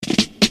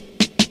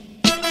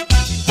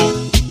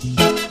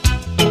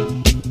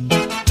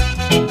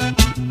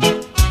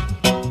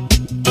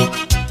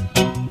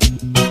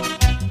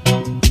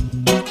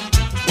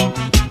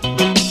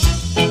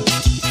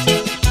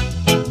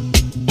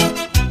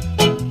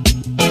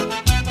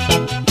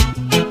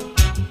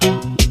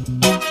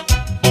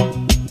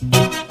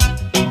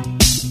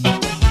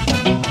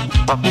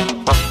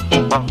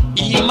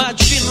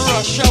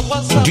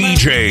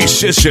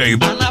Sisse.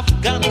 And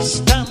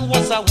Afghanistan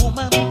was a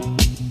woman.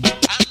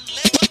 And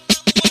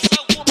Lebanon was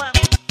a woman.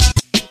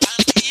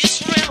 And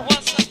Israel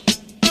was a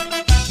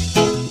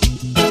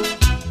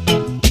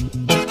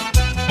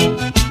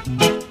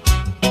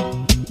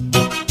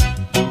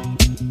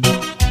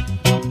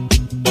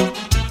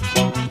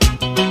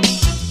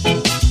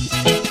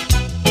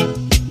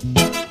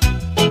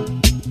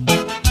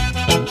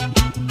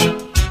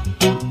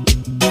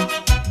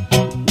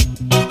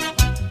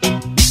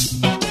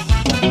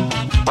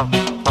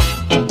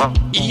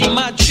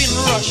Imagine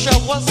Russia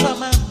was a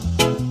man,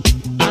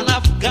 and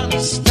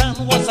Afghanistan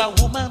was a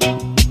woman,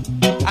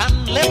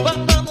 and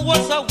Lebanon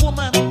was a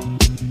woman,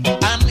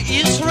 and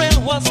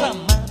Israel was a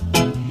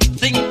man.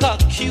 Think of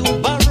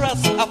Cuba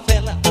as a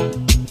fella,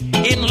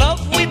 in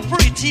love with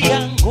pretty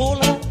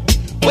Angola.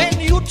 When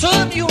you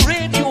turn your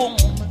radio on,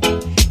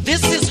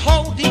 this is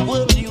how the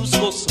world news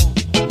goes on.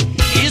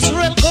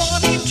 Israel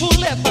gone into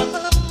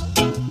Lebanon,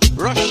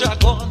 Russia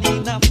gone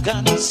in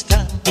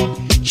Afghanistan,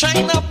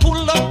 China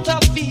pull out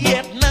of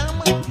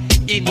Vietnam,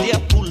 India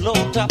pull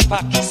out of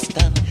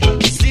Pakistan,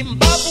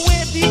 Zimbabwe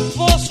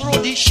divorce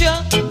Rhodesia,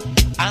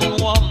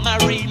 and one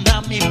marry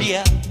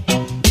Namibia.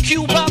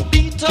 Cuba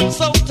beat up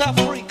South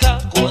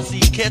Africa, cause he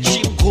catch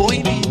him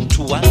going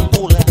into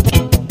Angola.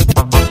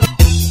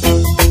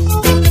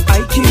 I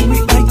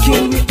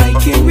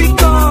can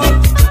recall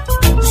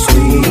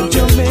sweet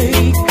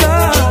Jamaica.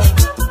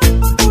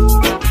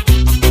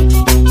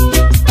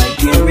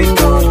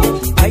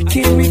 I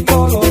can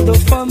recall all the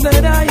fun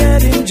that I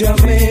had in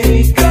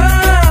Jamaica.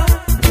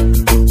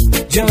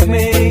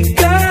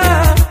 Jamaica,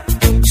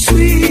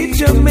 sweet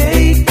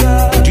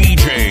Jamaica.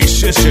 DJ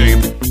Sisse.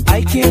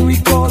 I can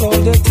recall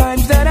all the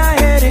times that I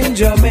had in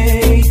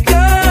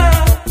Jamaica.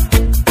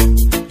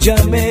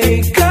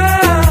 Jamaica,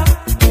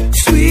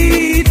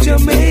 sweet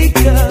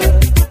Jamaica.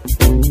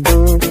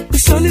 The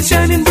sun is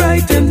shining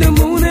bright and the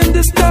moon and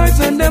the stars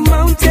on the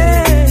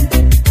mountain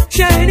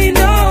shining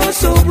oh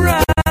so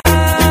bright.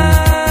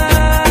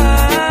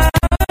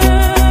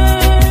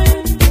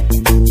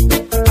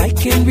 I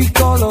can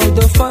recall all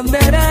the fun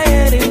that I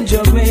had in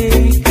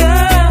Jamaica.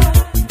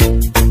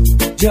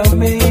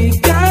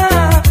 Jamaica,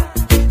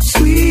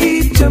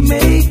 sweet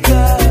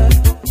Jamaica.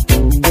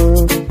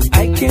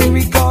 I can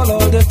recall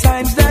all the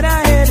times that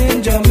I had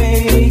in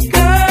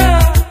Jamaica.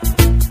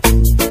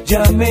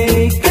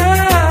 Jamaica,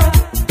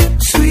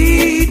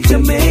 sweet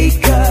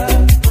Jamaica.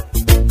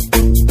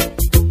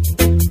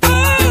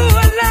 Oh,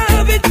 I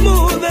love it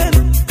more than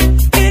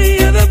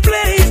any other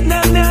place.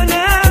 Nah, nah,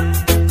 nah.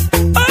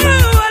 Oh,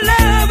 I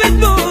love it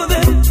more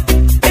than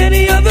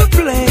any other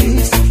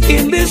place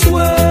in this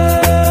world.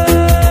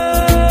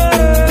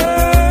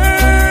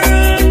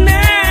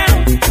 Now,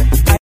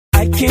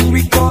 I can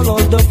recall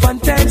all the fun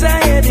times I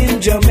had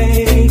in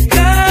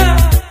Jamaica.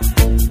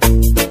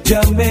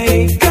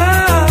 Jamaica,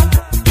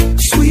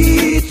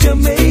 sweet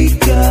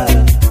Jamaica.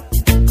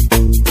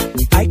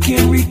 I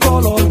can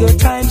recall all the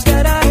times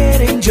that I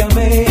had in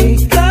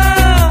Jamaica.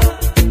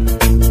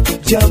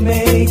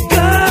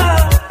 Jamaica,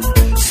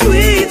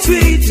 sweet,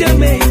 sweet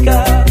Jamaica.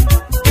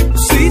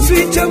 Sweet,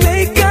 sweet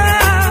Jamaica.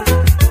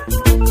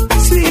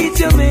 Sweet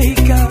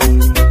Jamaica.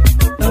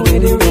 Now where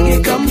the reggae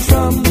come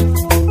from?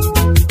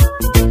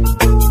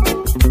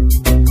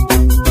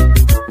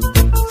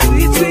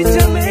 Sweet, sweet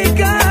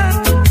Jamaica.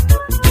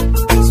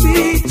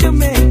 Sweet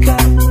Jamaica.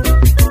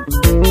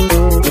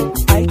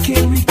 I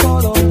can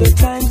recall all the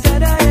times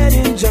that I had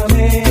in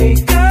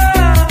Jamaica.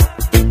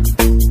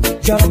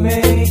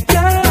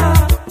 Jamaica,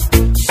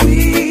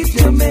 sweet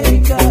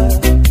Jamaica.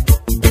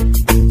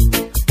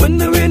 When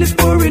the rain is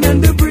pouring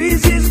and the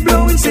breeze is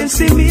blowing,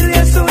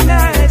 Sensimilia so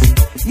nice.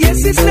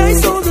 Yes, it's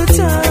nice all the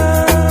time.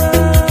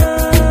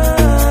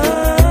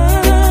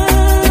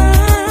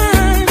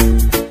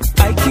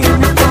 I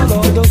can recall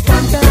all the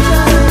fun times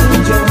I had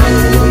in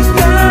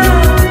Jamaica.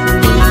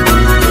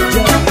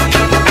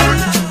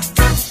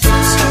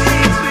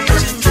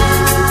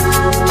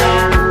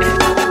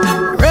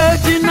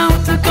 Raging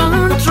out of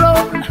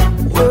control,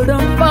 world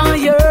on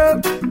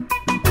fire,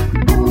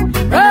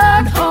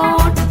 red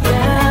hot,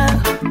 yeah,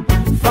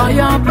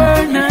 fire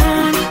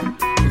burning,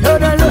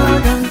 Lord,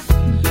 Lord,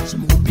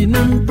 some hoping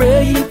and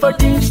praying for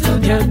things to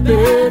get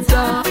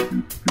better,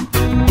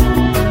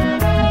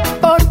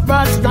 but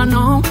Rasta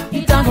know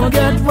it gonna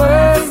get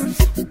worse,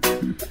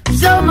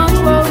 so much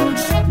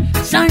worse,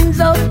 signs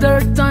of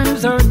their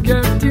times are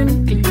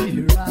getting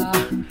clearer,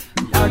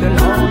 Lord,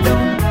 Lord,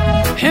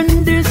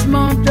 and this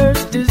month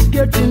is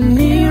getting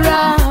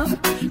nearer,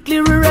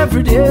 clearer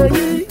every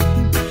day.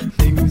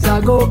 Things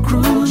are go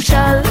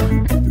crucial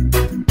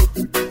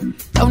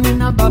down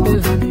in a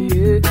Babylon,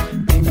 yeah.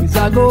 Things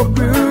are go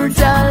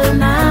brutal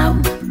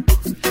now.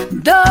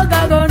 Dog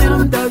I go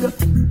down, dog.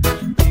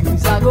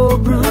 Things are go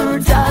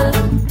brutal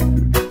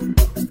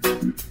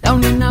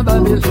down in a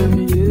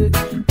Babylon, yeah.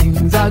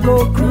 Things are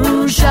go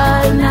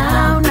crucial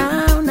now,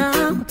 now,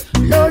 now.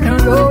 Lord,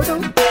 Lord,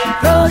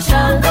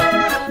 crucial,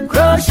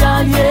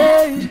 crucial, yeah.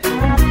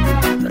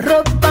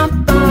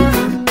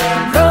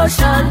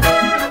 Crucial,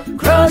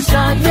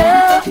 crucial,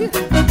 yeah.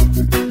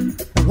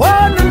 Whoa,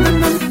 no, no,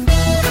 no.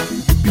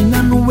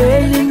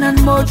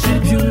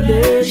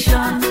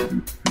 tribulation.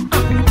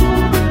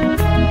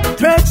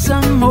 Threats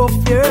and more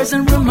fears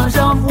and rumors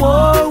of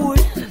war.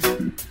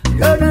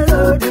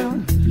 Lord,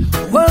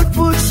 world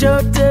food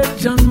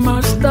shortage and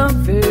mass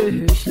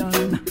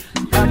starvation.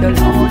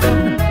 Lord,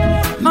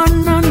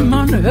 man and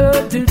man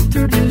hurted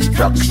to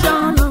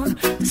destruction.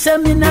 Say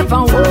me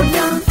never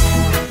warn.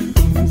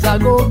 Things are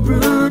go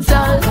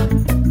brutal.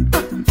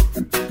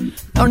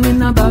 Down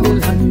in a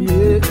Babylon,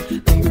 yeah.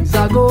 Things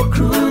are go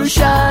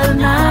crucial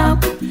now.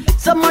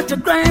 So much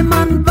crime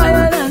and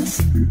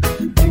violence.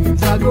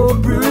 Things are go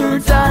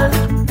brutal.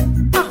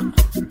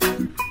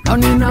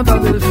 Down in a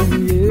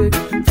Babylon, yeah.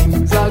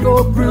 Things are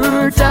go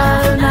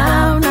brutal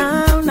now.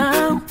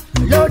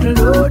 Lord,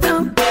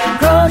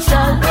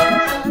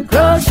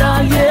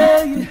 crucial,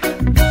 yeah.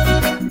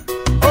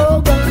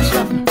 Oh gosh,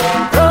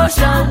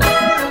 crucial,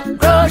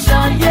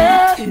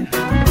 yeah.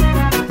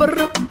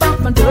 Crucial,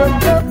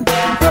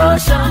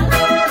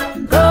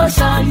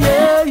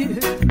 yeah.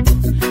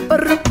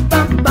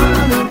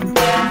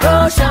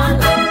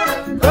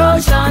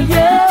 Crucial,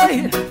 yeah.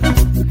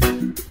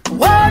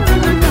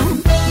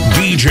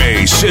 DJ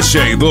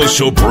Sisse, the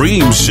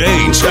Supreme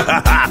Saint.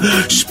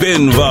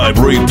 Spin Vibe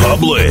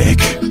Republic.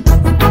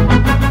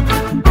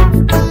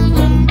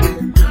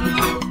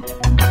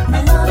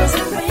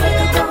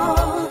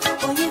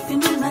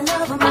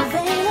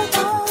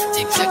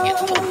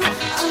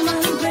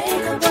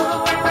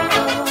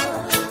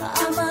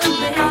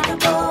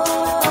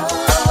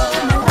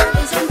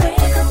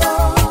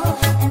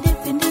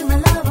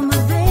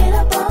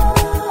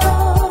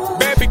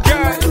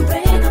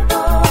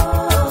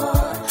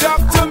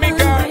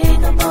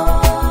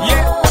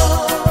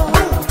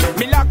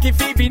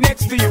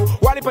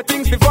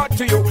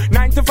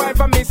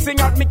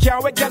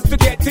 Can't wait just to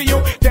get to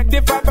you. Take the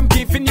vibe I'm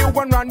giving you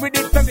and run with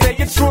it and say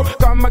it's true.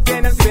 Come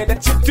again and say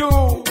that you do.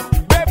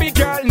 Baby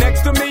girl,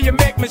 next to me you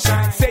make me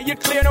shine. Say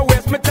it clear, no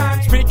waste my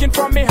time. Speaking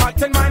from me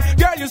heart and mind.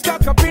 Girl, you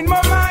stuck up in my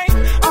mind.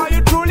 Are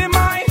you truly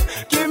mine?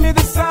 Give me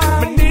the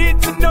sign. I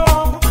need to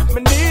know.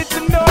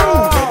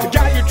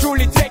 Girl, you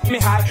truly take me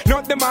high.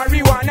 Not the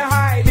marijuana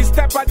high. This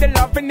type of the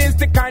loving is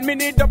the kind me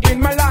need up in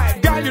my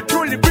life. Girl, you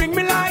truly bring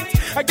me light.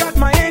 I got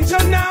my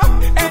angel now,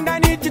 and I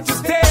need you to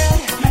stay.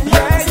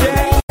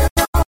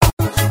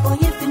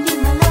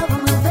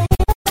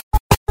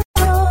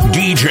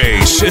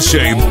 DJ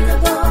Sisse.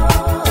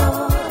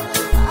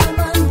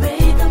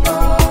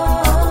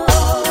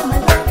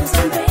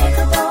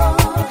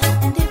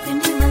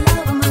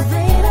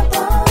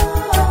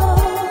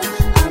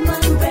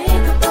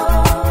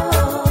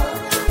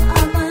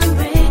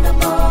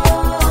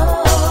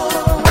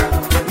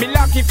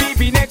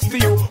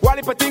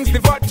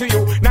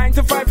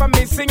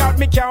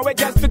 Me can't wait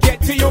just to get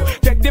to you.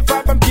 Take the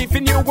vibe I'm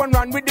giving you and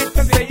run with it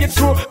and say it's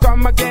true.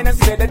 Come again and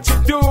say that you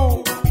do.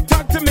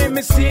 Talk to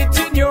me see it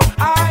in your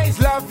eyes.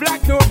 Love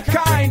like no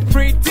kind.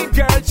 Pretty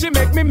girl, she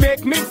make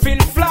me feel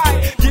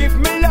fly. Give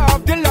me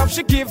love, the love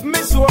she give me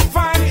so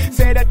fine.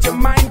 Say that you're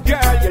mine,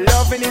 girl, your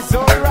loving is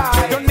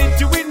alright. Don't need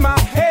you in my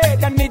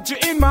head, I need you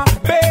in my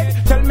bed.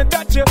 Tell me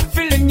that you're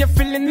feeling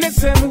the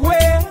same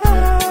way.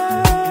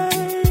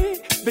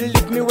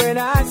 Believe me when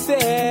I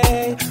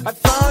say I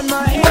found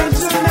my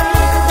angel now.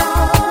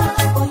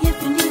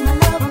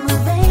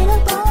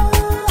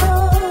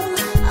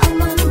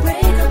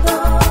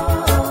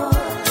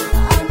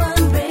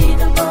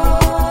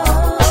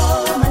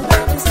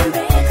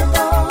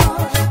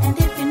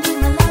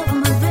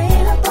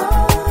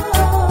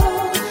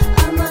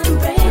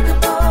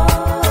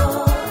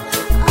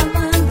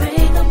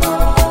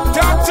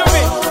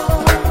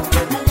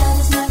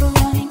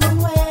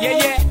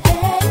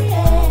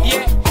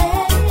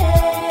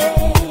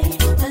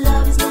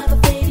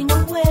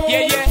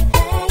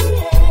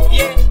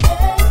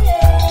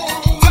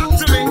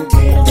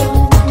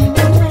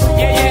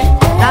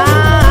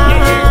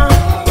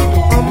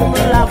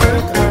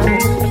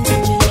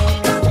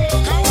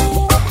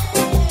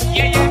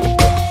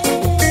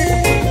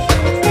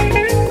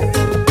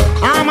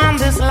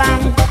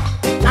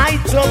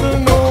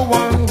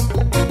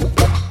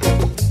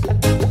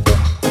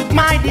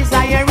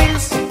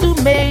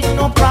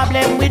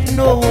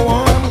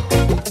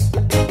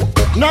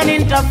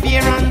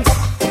 Non-interference,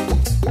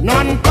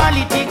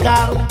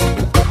 non-political.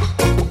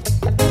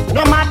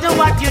 No matter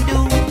what you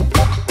do,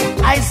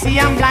 I see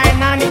I'm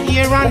blind and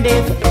hear and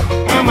deaf.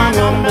 I'm an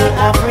humble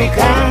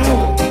African.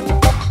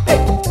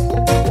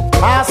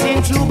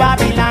 Passing through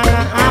Babylon,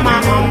 I'm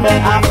an humble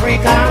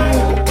African.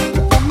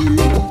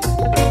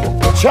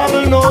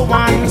 Trouble no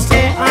one,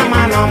 say I'm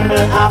an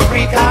humble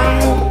African.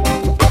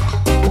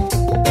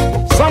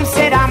 Some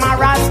said I'm a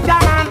Rasta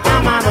man,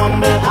 I'm an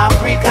humble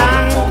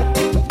African.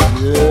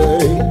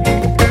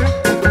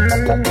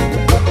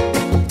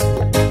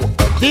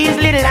 These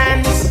little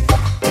hands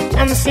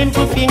and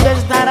simple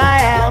fingers that I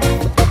have,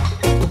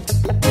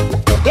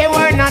 they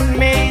were not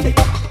made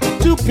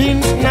to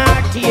pinch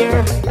nor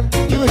tear,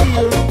 you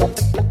hear,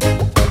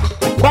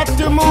 but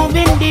to move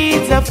in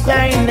deeds of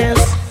kindness,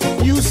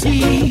 you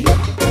see,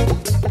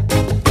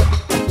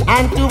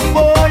 and to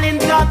fall in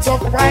thoughts of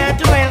prayer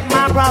to help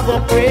my brother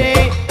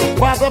pray.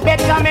 for the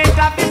betterment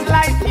of his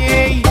life,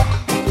 yeah.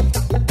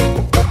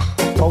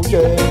 Oh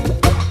yeah.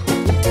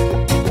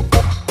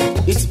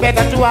 It's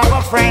better to have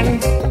a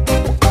friend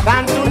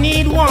than to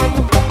need one.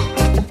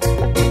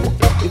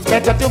 It's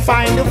better to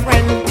find a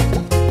friend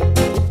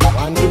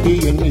than to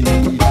be in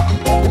need.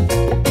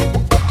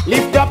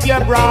 Lift up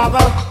your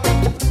brother,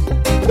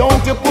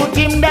 don't you put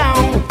him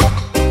down.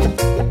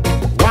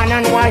 One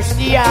and watch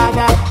the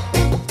other.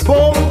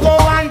 Go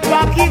and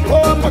pack it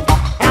home.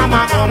 I'm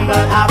a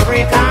humble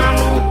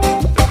African.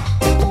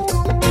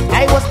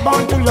 I was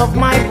born to love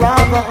my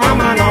brother. I'm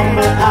an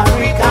humble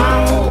African.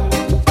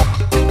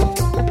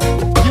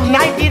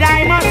 United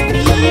I must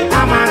be.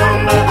 I'm an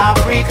humble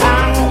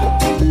African.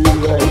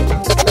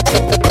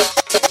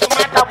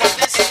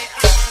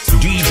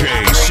 DJ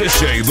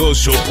Sisse, the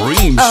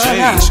Supreme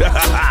Saints.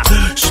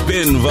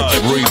 Spin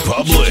Vibe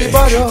Republic.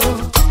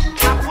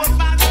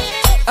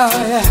 Oh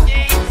yeah.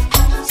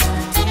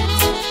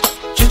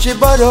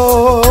 Chichibado.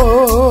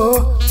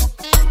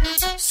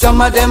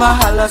 Some of them a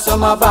holla,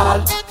 some a ball.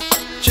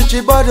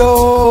 Chichibado.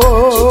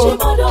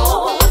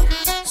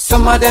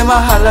 Some of them a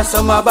holla,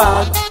 some a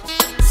ball.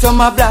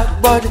 Some a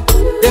blackbird,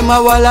 them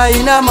a walla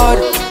in a mud.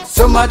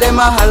 Some of them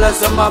a holla,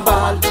 some a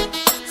ball.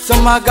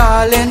 Some a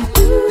garland,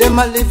 them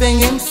a living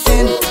in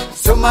sin.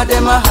 Some of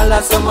them a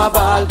holla, some a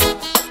ball.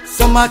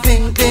 Some a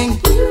cling cling,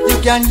 you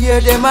can hear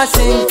them a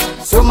sing.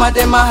 Some of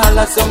them a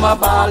holla, some a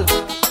ball.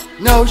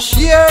 Now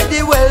share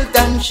the wealth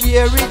and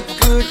share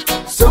it good.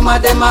 Some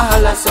of them a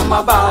holla, some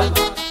a ball.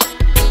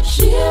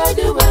 Share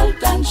the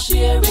wealth and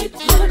share it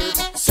good.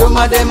 Some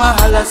of them a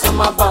holla,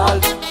 some a ball.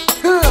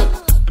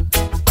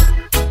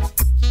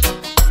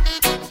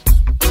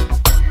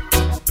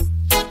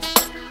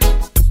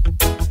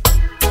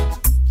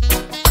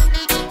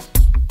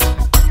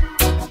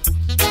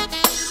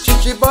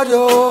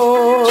 Chichibado.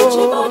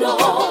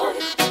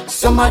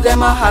 Some of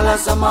them a holla,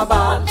 some a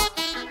ball.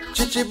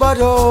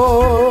 Chichibado.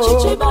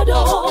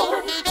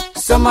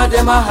 Some of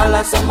them a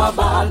holla, some a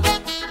ball.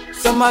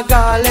 Some a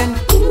garland,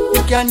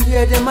 you can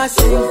hear them a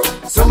sing.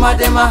 Some of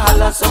them a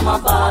holla, some a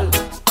ball.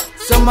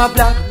 Some a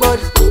blackbird,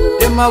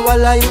 them a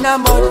walla in a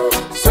mud.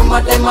 Some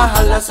of them a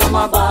holla, some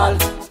a ball.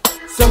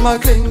 Some a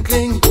cling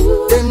cling,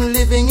 them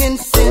living in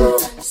sin.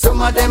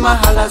 Some of them a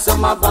holla,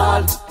 some a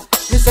ball.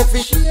 You say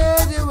fi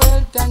share the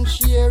wealth and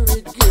share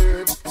it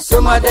good.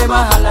 Some of them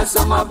a holla,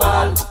 some a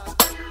ball.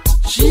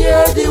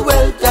 Share the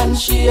wealth and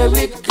share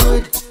it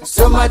good.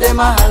 Some of them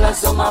a holla,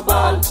 some a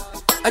ball.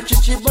 A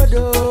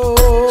chichibado.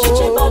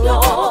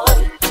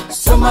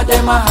 Some of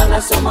them a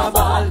holla, some a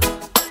ball.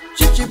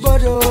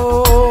 Chichibado.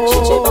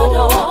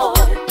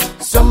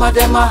 Some of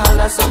them a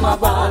holla, some a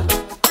ball.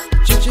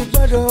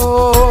 Chichibado.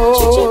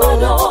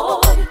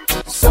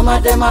 Some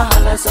of them a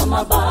holla, some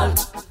a ball.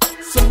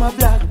 Some a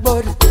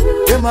blackbird,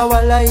 them a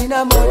walla in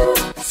a mud.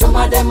 Some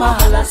of them a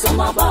holla, some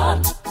a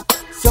ball.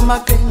 Some a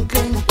cling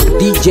cling.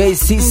 DJ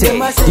Sisse,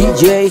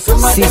 DJ Sisse.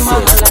 Some a them a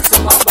holla,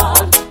 some a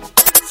ball.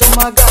 Some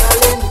a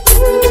garland,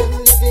 them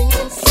living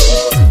in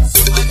sin.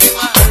 Some of them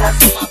a holla,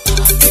 some a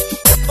ball.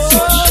 Oh,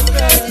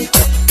 girl.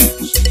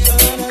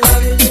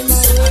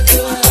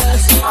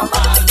 Some a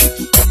ball.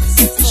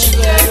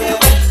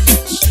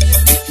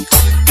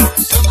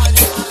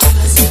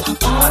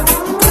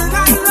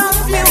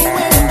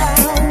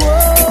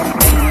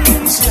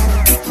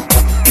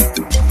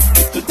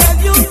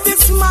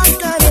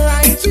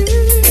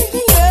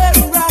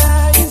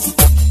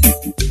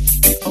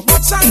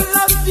 I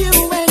love you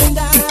and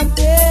I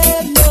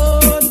did no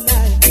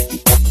lie.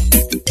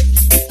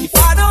 If I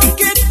don't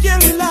get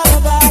your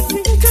love, I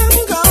think I'm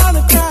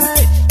gonna cry.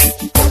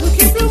 I will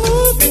keep you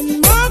moving,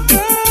 my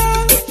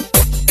girl,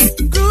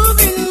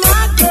 grooving,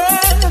 my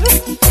girl.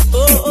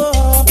 Oh,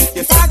 oh,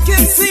 if I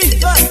can see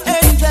the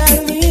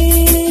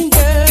Angeline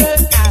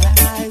girl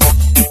eyes,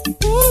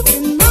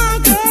 moving, my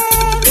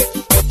girl,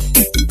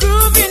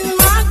 grooving,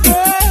 my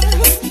girl.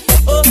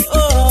 Oh,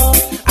 oh,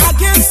 I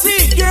can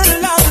see your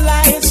love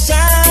light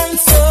shine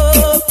so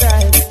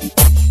bright.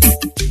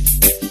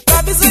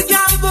 Love is a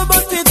gamble,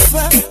 but it's a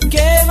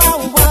game I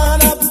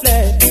wanna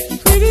play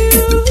with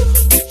you.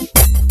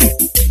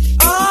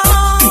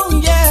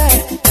 Oh yeah,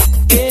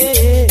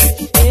 yeah,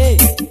 yeah.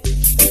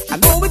 I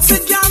know it's a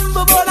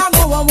gamble, but I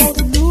know I won't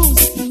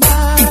lose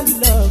my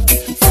love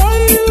for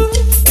you.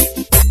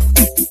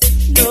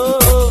 No,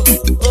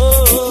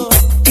 oh,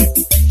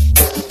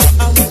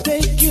 I will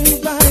take you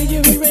by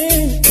your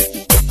ring,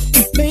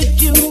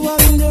 make you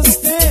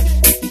understand.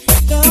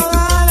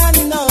 On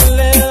and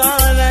only,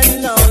 on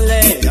and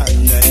only, on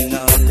and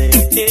only.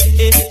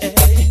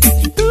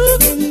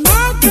 Moving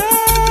my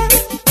girl,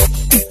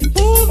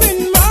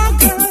 moving my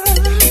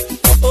girl.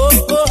 Oh,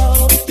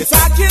 oh, if I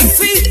can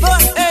see the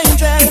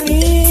Angeline,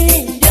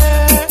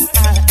 yeah,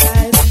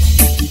 eyes.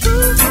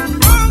 Moving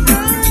my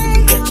girl,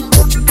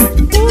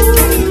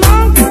 moving my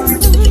girl.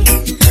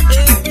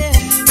 Yeah,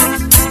 I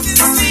can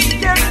see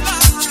your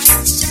love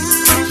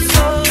shine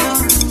so.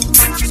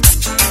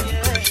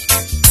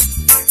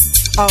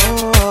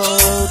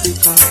 All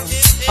because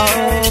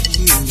of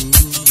you.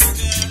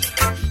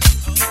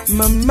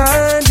 My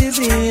mind is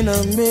in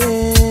a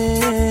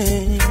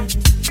maze.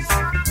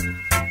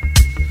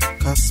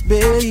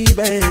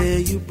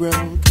 Baby, you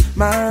broke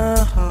my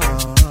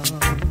heart,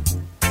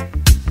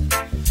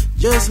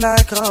 just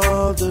like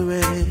all the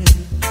rest.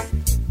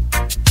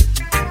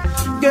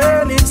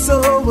 Girl, it's so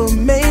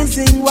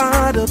amazing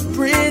what a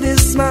pretty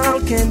smile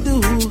can do.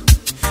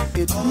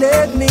 It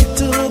led me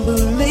to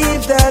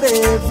believe that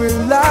every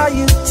lie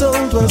you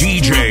told was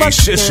DJ true.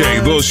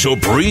 Sisse, the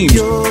Supreme.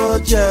 You're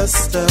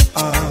just a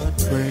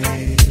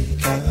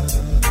heartbreaker.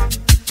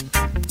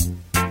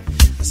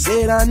 I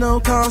said I know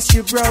 'cause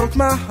you broke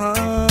my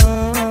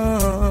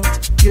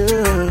heart.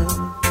 Girl,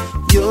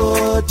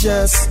 you're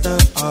just a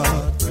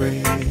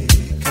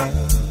heartbreaker.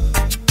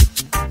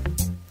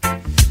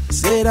 I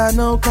said I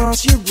know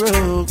 'cause you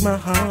broke my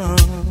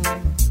heart.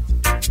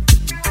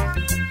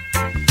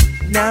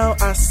 Now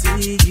I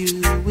see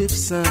you with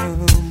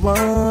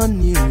someone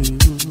new,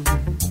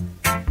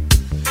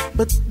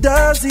 but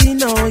does he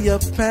know your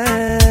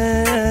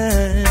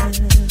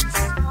past?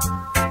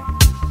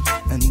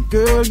 And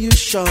girl, you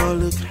sure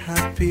look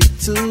happy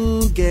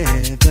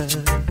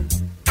together,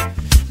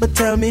 but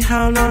tell me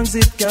how long's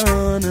it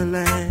gonna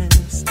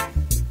last?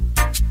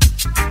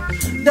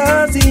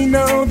 Does he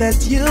know that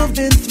you've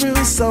been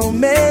through so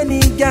many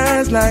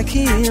guys like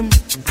him?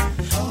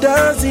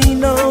 Does he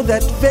know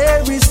that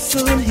very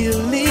soon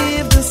he'll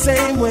leave the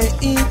same way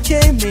he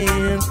came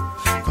in?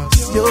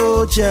 'Cause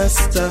you're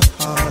just a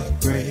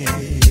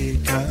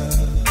heartbreaker.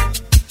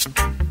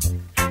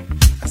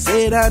 I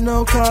said I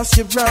know 'cause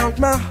you broke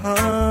my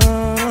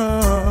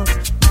heart.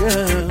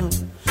 Girl,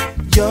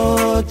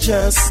 you're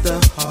just a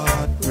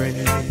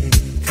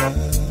heartbreaker.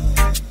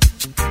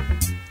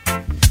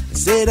 I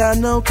said I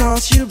know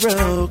 'cause you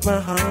broke my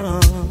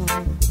heart.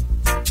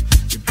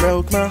 You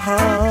broke my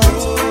heart.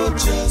 You're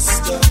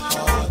just a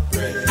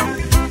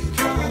heartbreaker.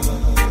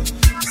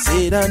 I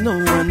said I know,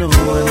 yeah.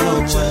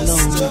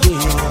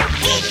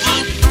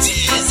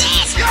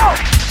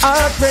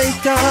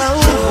 Heartbreaker,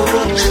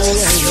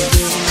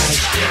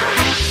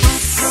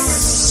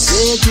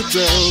 said you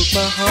broke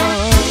my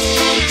heart.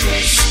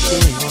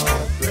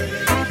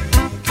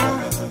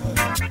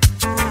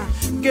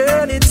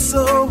 Girl, it's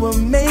so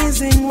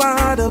amazing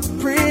what a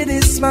pretty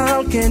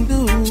smile can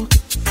do.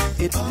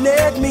 It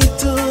led me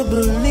to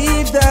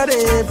believe that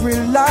every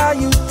lie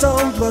you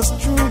told was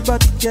true.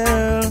 But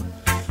girl,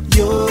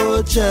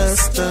 you're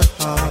just a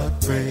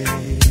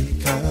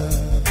heartbreaker.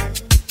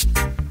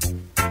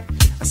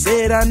 I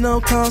said I know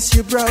 'cause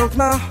you broke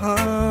my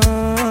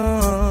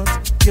heart.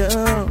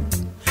 Girl,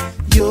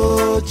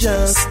 you're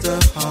just a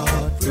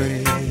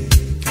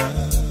heartbreaker.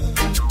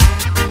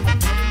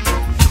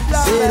 I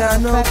said I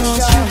know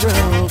 'cause you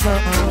broke my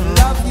heart.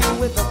 Love you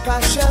with a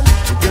passion.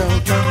 You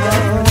broke my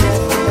heart.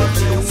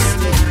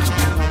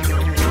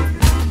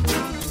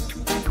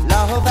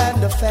 Love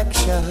and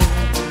affection,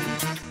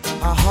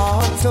 a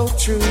heart so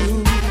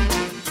true.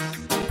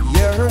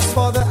 Yours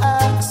for the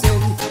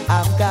asking,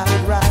 I've got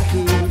it right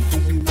here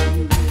for you.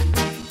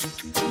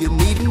 You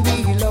needn't be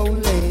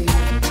lonely,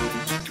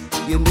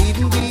 you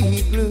needn't be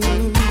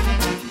blue.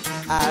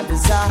 I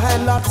desire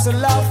lots of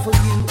love for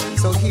you,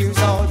 so here's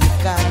all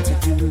you've got to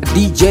do.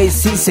 DJ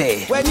Sisse.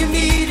 When you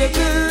need a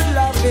good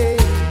loving,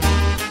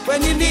 when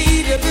you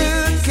need a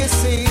good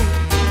kissing,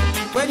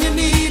 when you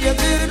need a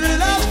good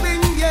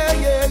loving, yeah,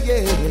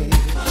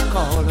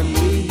 call on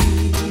me,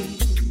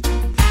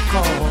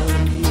 call on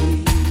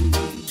me.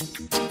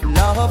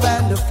 Love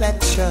and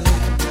affection,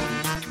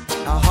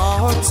 a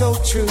heart so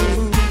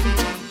true.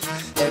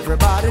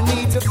 Everybody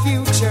needs a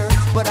future,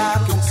 but I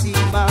can see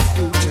my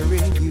future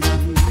in you.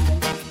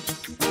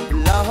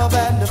 Love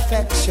and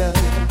affection,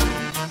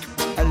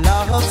 a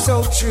love so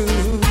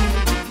true.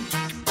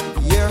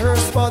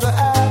 Yours for the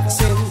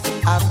asking,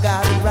 I've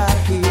got it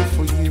right here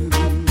for you.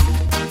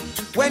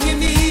 When you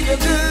need a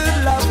good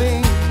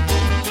loving,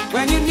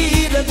 when you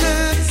need a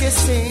good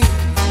kissing,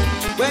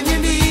 when you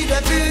need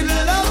a good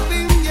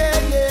loving,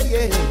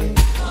 yeah,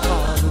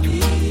 call me,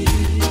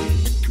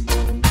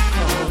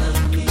 call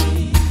me.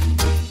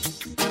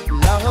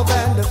 Love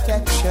and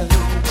affection,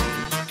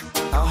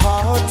 a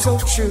heart so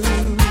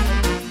true.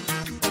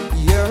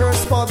 Yours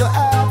for the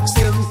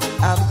asking,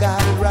 I've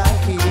got it right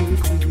here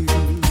for you.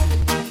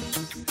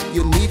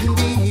 You needn't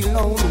be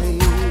lonely,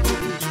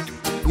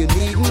 you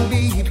needn't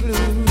be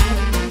blue.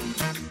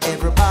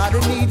 Everybody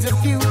needs a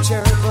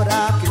future, but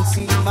I can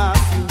see my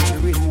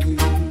future in you.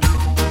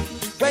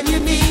 When you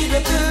need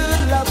a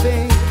good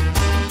loving,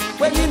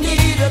 when you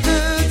need a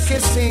good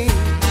kissing,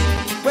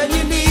 when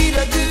you need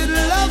a good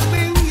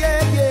loving,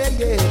 yeah,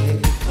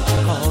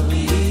 call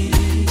me,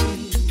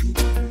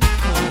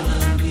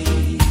 call me,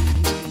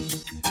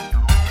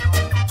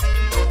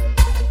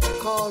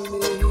 call me,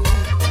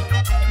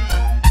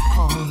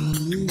 call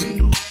me.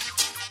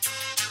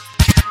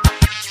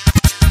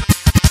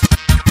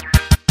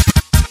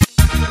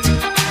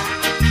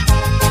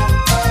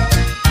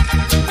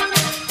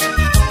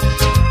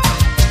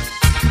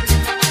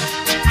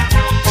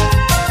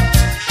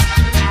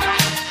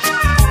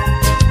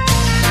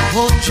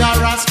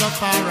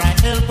 Rastafari,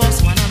 help us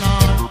one and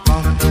all.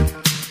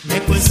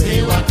 Make we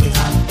say what we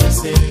have to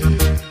say.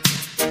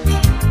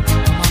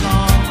 Come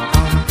on,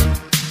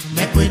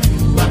 make we do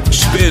what we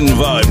Spin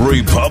Vibe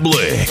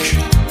Republic.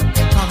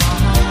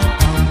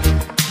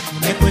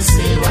 Make we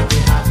say what we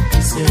have to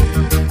say.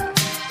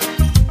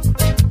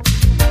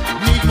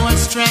 Need more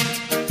strength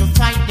to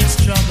fight this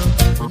struggle.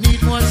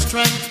 Need more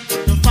strength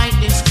to fight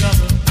this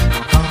struggle.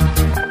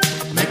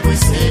 Make we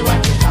say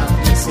what we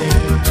have to say.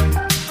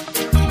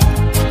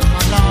 Come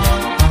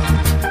along,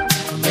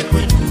 make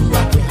we do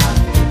what we have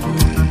to do.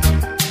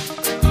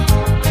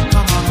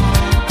 Come on,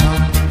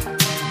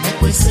 make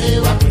we say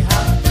what we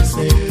have to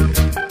say.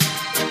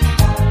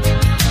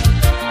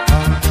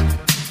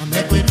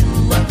 Make we do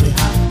what we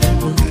have to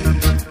do.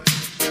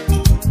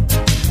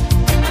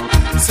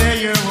 Say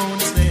your own,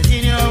 stay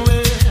in your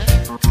way.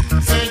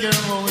 Say your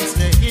own,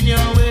 stay in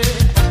your way.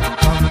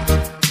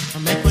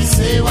 Make we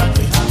say what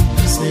we have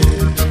to say.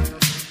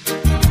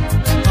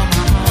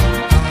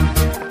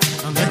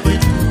 Make we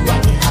do what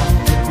we have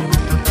to do.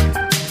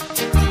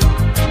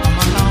 Come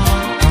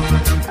along,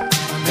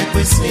 make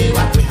we say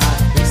what we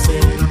have to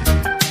say.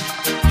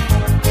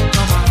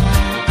 Come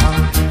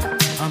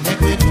on, make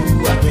we do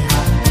what we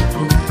have to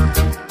do.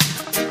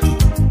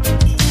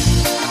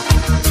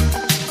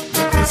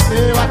 Make we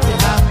say what we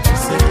have to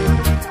say.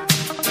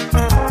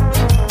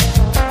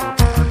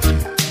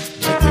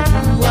 Make we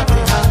do what we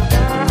have to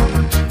do.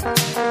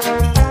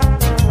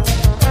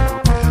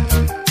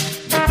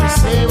 Make we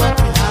say what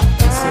we have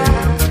to say.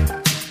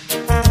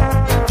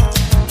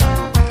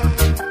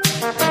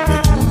 Make we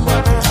do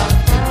what we have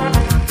to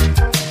do.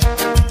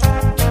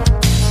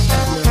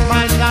 Your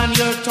mind and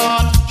your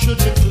thought should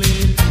be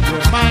clean.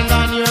 Your mind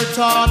and your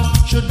thought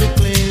should be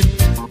clean.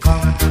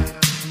 Come,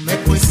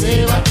 make we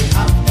say what we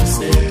have to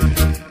say.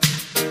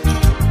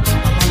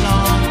 Come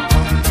along,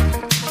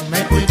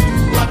 make we do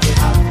what we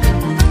have to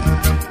do.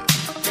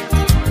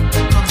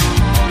 Come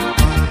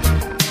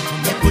on,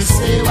 make we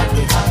say what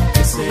we have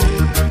to say.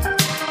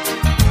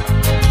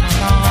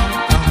 Come on,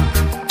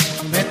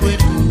 make we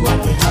do what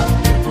we have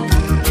to do.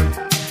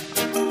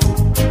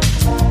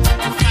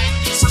 Fight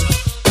this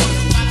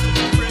struggle, got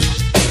to pray.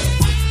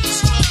 Fight this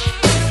struggle,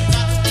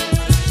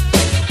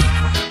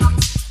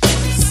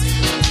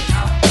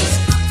 got to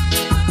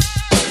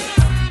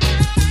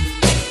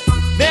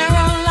There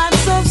are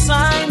lots of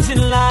signs in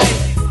life,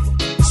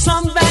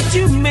 some that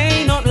you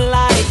may not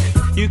like.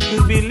 You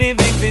could be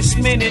living this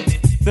minute,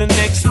 the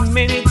next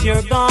minute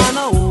you're gone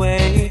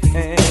away.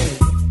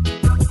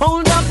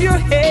 Hold up your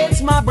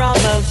heads, my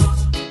brothers,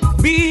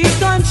 be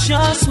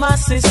conscious, my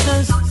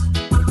sisters,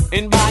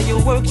 and by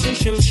your works you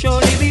shall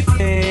surely be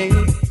paid.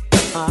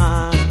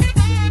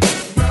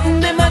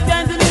 Never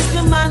try to diss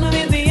the man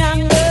with the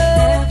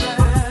anger,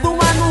 the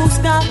one who's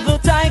got the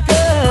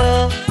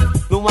tiger,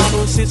 the one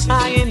who sits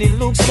high and he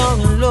looks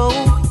down low.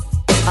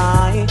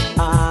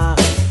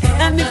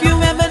 And if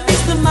you ever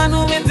diss the man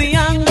with the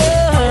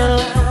anger,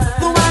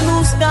 the one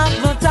who's got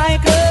the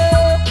tiger,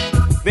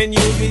 then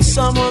you'll be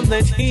someone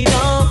that he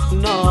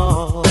don't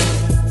know.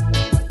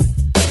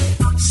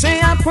 Say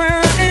a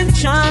prayer and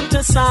chant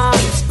a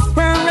psalms,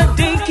 prayer a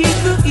day keep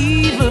the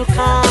evil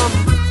calm.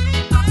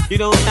 You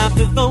don't have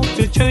to go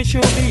to church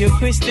or be a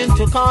Christian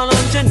to call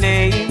on your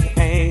name.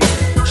 Hey.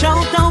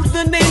 Shout out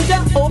the name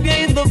Jehovah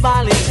in the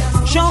valleys.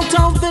 Shout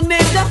out the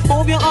name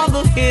Jehovah on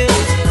the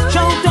hills.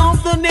 Shout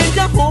out the name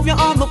Jehovah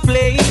on the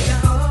plain.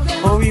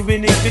 Or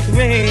even if it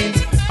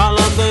rains, call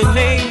on the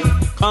name.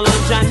 Call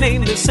on your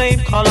name the same.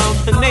 Call on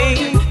the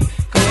name.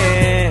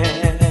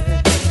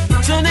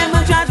 Yeah. So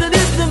never try to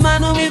diss the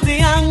man with the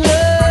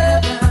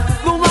anger,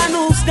 the one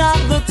who's got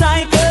the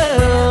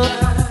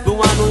tiger, the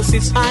one who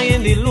sits high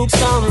and he looks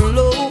down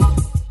low.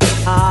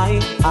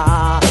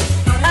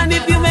 And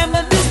if you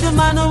ever diss the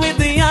man with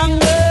the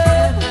anger,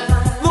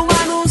 the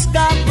one who's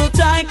got the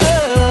tiger,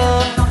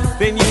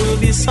 then you'll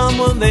be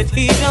someone that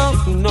he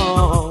don't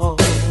know.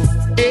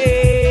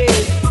 Hey,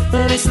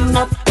 listen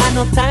up, I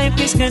know time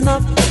is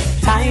enough.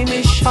 Time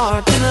is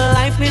short and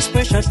life is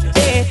precious.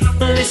 Hey,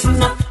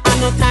 listen up, I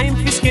know time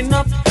is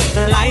enough.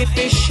 Life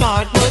is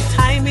short, but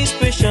time is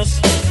precious.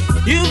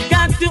 You've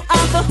got to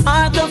have the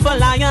heart of a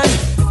lion,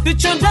 to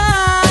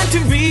try to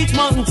reach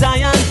Mount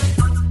Zion.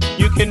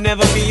 You can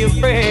never be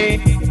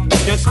afraid,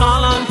 just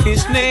call on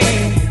his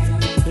name.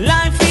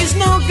 Life is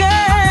no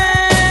game.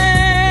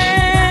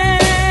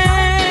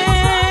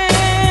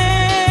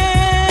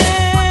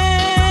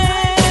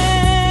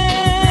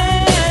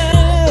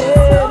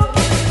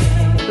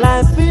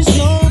 Life is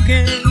no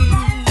game.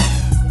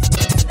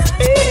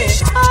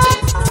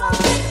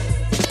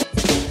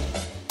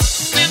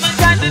 Never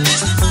got to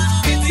listen to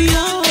the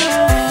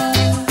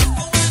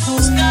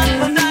who's got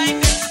the night.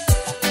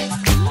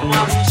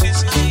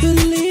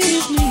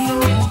 Believe me,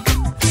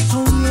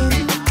 oh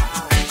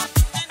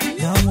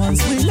yeah. Now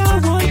once when I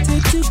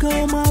wanted to go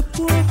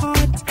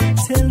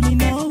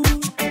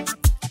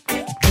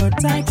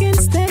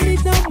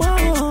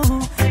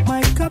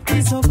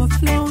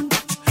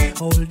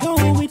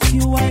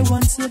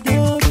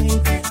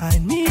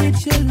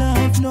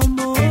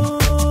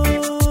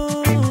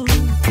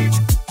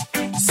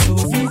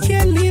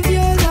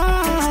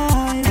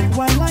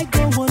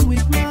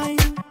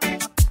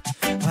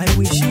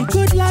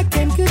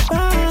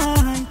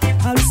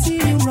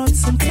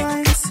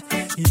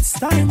It's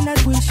time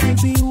that we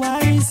should be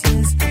wise,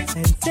 yes,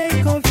 and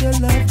take off your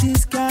love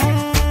disguise.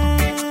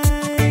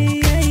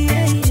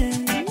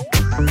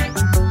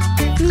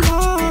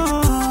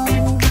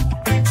 Love,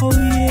 oh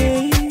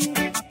yeah.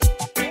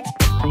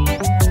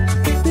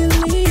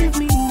 Believe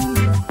me,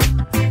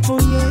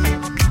 oh yeah.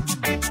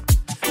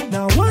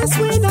 Now once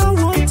when I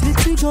wanted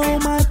to go,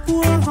 my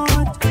poor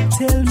heart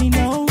tell me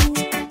no.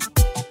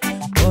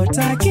 But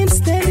I can't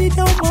stand it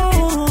no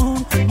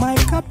more. My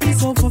cup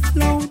is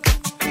overflowed.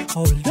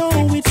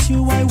 Although with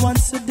you I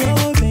once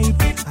adored, babe,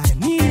 I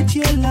need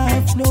your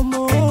love no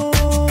more.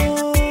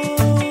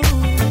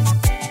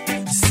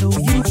 So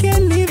you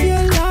can live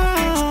your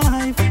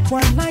life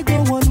while I go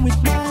on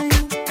with mine.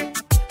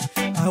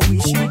 I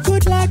wish you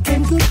good luck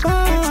and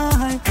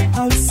goodbye.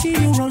 I'll see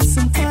you around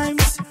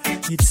sometimes.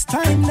 It's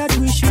time that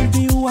we should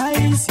be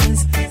wise,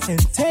 yes,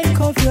 and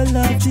take off your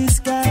love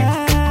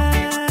disguise.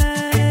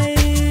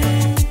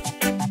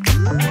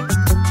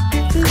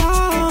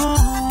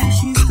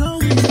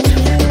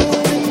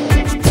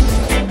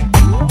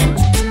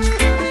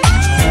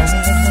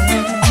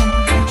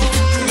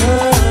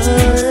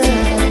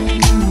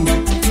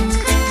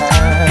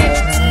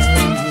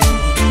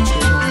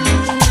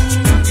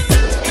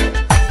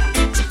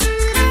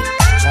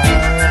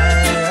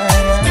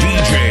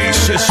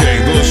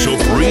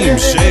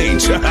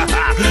 Saints.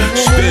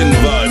 Spin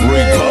Vibe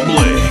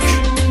Republic.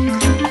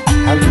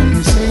 How do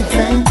you say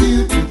thank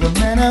you to the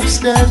man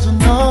upstairs who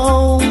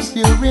knows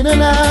you're in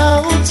and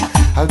out?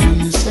 How do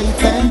you say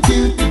thank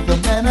you to the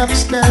man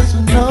upstairs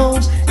who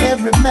knows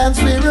every man's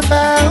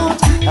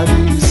whereabouts? How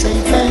do you say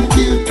thank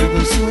you to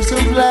the source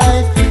of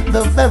life,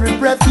 the very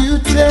breath you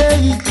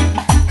take?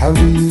 How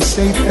do you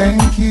say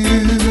thank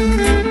you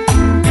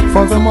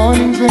for the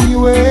mornings when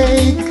you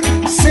wake?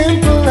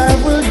 Simple I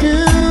will do.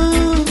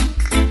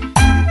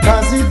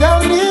 Cause you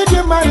don't need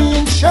your money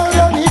and sure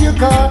don't need your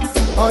car.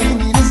 All you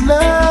need is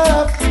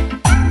love.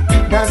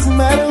 Doesn't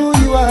matter who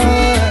you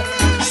are.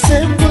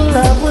 Simple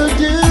love will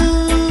do.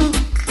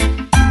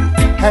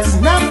 Has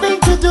nothing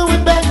to do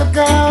with bank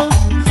account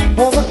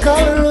or the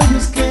color of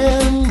your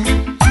skin.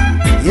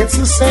 It's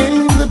the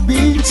same that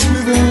beats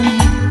within.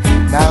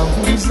 Now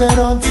who's that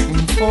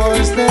unseen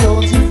force that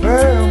holds you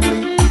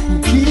firmly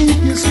and keep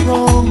you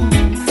strong?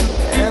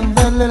 And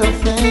that little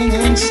thing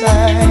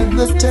inside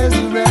that tells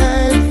you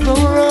right from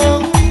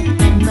wrong.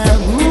 Now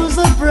who's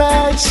the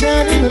bright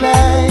shining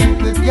light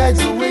that guides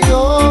the way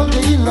all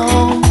day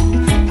long?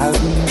 How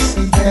do you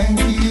say thank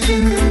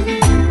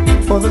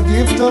you for the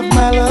gift of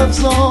my love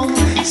song?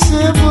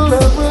 Simple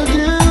love will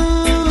do.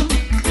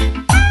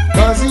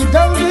 Cause you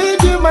don't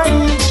need your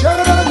money,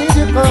 sure don't need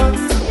your car.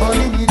 All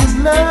you need is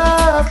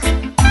love.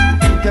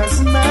 It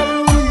doesn't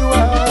matter who you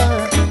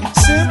are.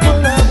 Simple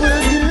love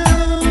will do.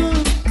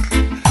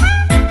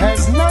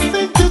 Has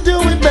nothing to do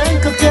with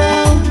bank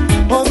account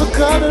or the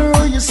color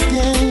of your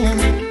skin.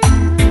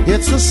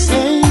 It's the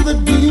same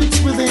that beats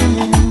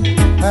within.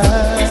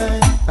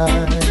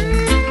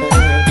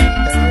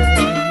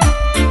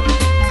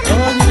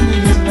 All you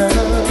need is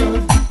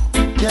love.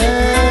 Yeah,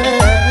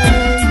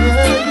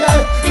 yeah, yeah.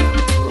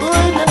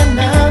 Ooh, na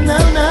na na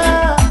na.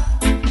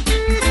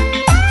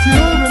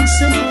 Pure and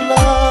simple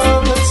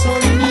love, that's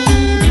all you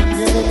need.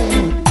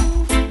 Yeah.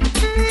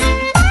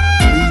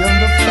 Beyond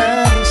the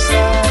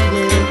fantasy.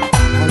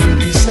 How do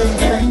you say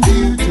thank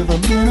you to the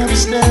man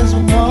upstairs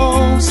who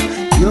knows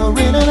you're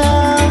in and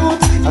out?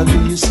 How do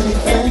you say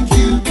thank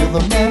you to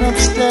the man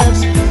upstairs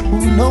who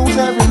knows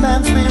every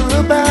man's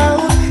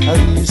whereabouts? How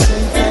do you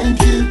say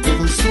thank you to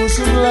the source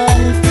of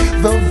life,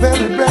 the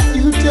very breath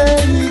you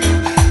take?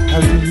 How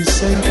do you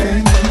say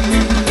thank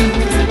you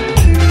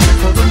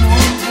for the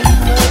mornings when you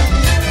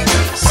wake?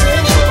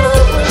 Sing the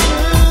love with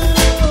you.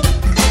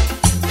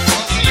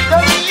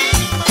 Don't leave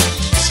me,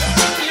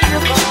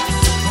 you're about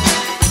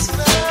it's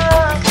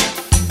love.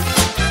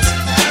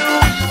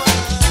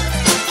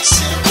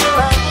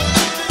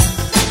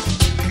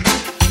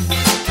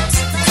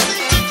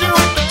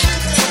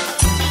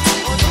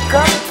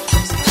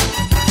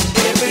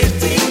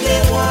 Everything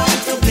they want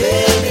to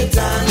blame it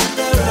on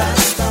the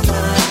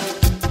Rastaman.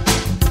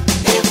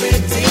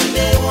 Everything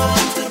they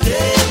want to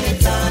blame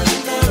it on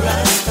the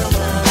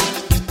Rastaman.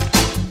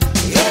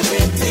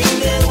 Everything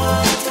they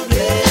want to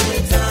blame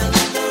it on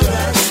the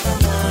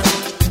Rastaman.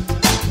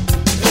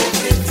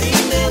 Everything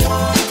they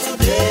want to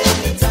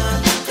blame it on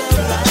the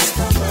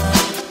Rastaman.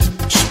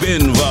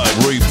 Spin Vibe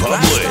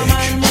Republic.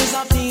 Rastaman is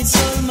a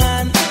peaceful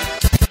man.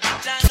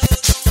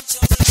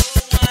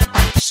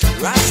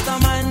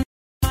 Rastaman,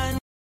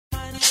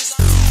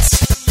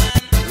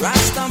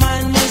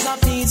 Rastaman is a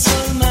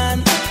peaceful man.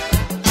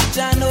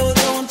 Jano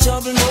don't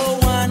trouble no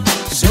one.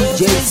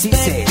 DJ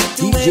Sisse,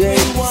 DJ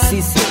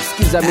Sisse,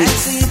 Skizamix.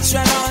 As he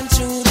run on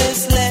through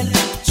this land,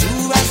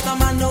 true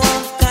Rastaman no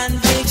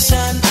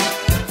conviction,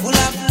 full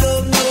of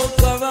love, no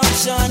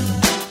corruption.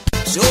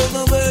 Show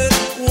the world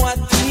what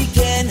we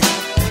can.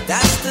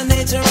 That's the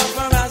nature of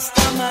a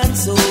Rastaman.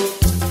 So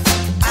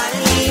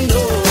I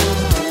know.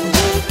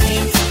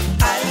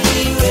 I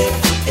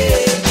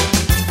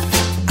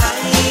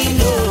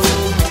know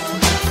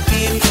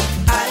if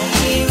I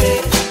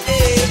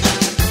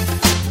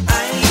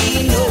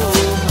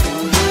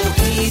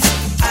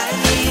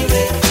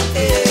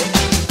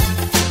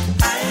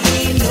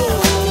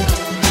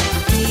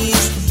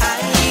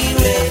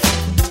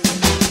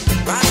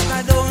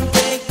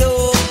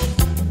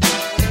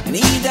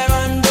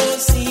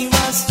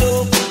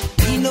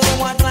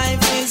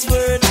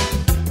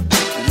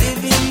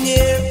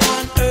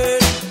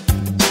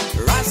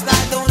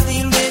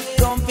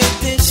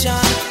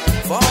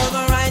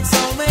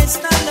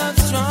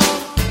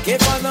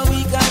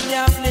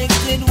the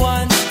afflicted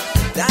one.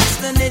 That's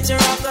the nature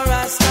of the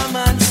Rasta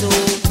man. So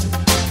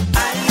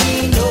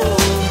I know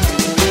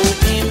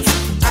him.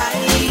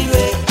 I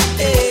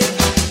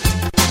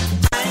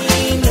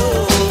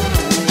know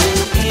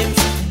him.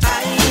 I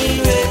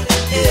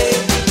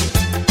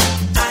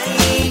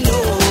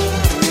know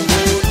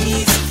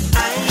he's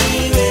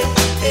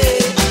irate.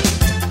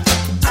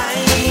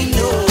 I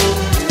know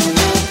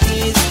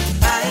he's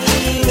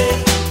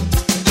irate.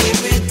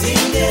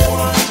 Everything they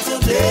want to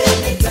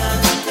blame it on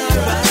the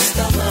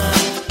Rasta man.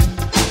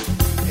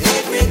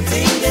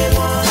 Everything they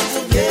want to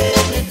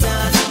blame it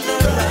on the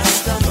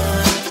Rasta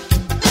man.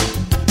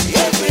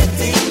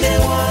 Everything they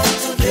want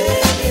to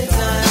blame it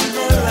on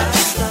the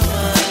Rasta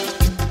man.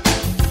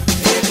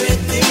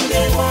 Everything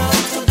they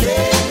want to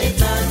blame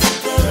it on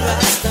the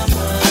Rasta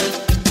man.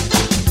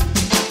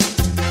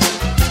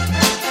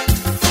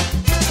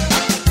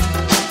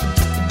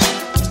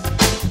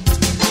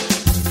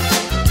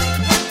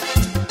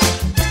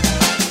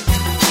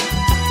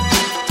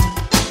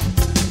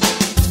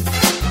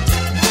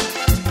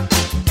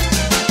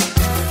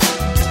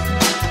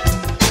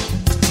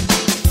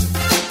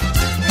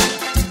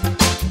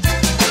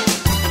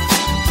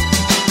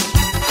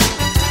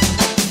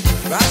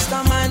 Rasta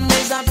man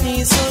is a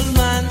peaceful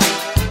man.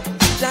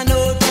 Jah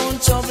know don't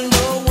trouble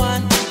no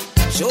one.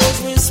 Shows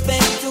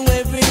respect to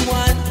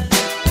everyone.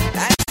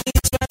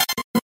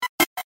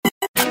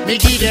 Me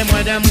give them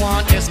what them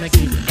want, yes me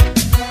give them.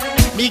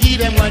 Me give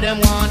them what them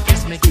want,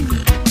 yes me give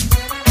them.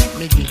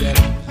 Me give them,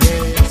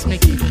 yes me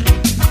give them.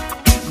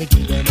 Me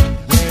give them,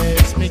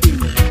 yes me give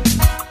them.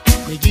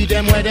 Me give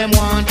them what them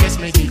want, yes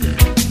me give them.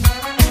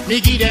 Me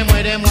give them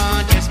what them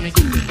want, yes me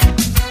give them.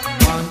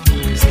 Want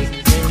music,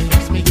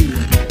 yes me give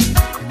them.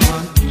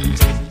 Want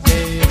music,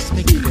 yes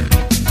me give them.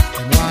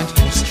 They want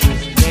history,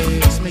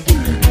 yes me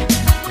give them.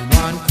 They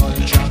want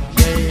culture,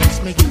 yes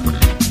me give them.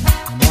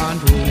 They want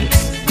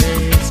roots,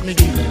 yes me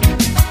give them.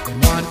 They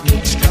want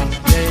mixture,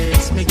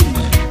 yes me give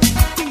them.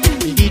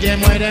 Me give them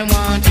what them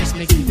want, yes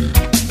me give them.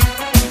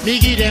 Me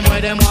give them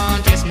what them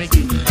want, yes me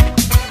give them.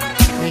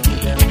 Me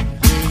give them,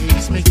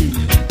 yes me give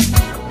them.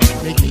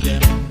 Me give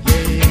them,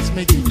 yes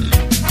me give them.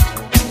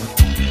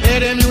 Play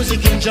the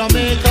music in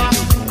Jamaica.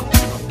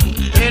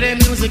 Play the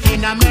music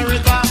in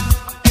America.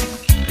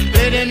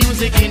 Play the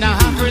music in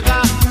Africa.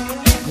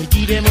 Me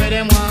give them what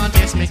them want,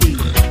 yes me give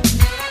them.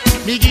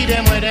 Me give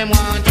them what them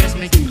want, yes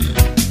me give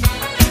them.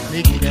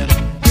 Me give them,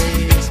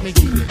 yes me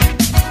give them.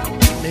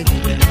 Me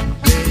give them,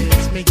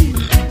 yes me give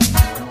them.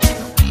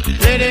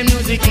 Play the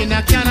music in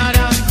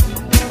Canada.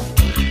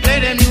 Play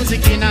the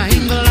music in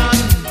England.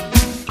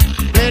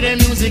 Play the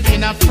music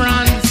in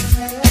France.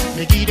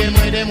 Me give them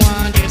what them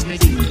want, yes me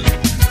give them.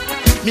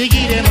 Me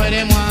give them what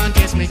them want,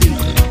 yes me give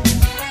them.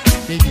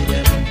 Me give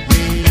them,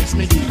 yes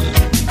me give them.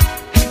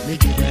 Me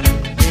give them,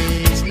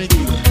 yes me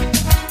give them.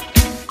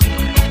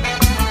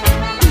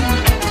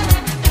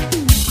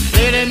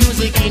 Play the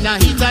music in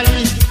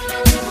Italy.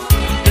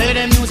 Play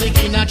the music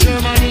in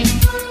Germany.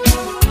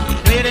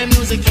 Play the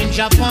music in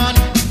Japan.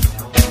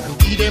 Me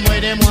give them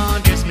what them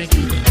want, yes me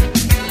give them.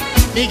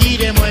 Me give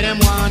them what them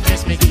want,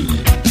 yes me give them.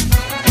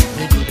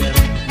 Me give them,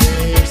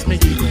 yes me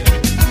give them.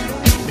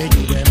 Me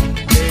give them,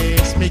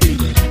 yes me give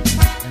them.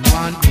 Them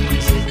want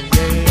music,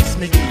 yes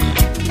me give them.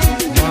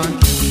 Them want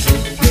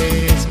music,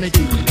 yes me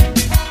give them.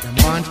 Them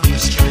want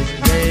history,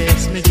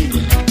 yes me give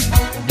them.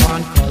 Them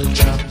want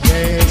culture,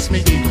 yes me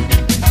give them.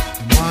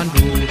 Them want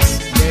roots,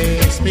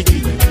 yes me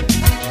give them.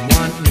 Them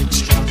want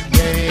mixture,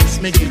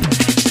 yes me give them.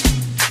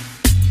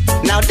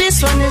 Now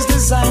this one is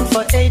designed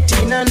for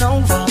 18 and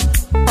over.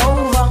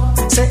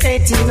 Over, say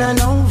 18 and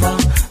over.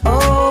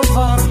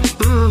 Over,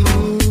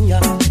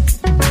 yeah.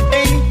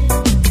 Hey,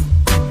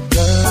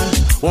 girl,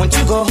 won't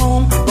you go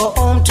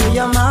home to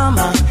your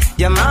mama?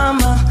 Your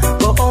mama,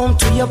 go home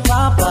to your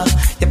papa.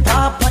 Your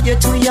papa, you're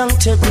too young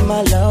to be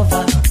my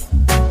lover.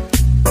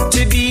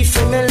 To be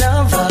for me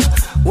lover.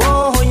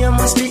 Whoa, you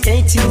must be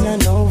 18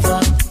 and over.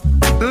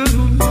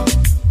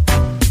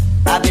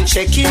 I've been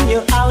checking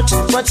you out,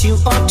 but you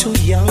are too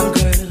young,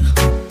 girl.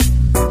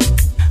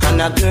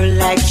 And a girl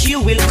like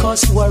you will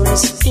cause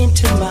worries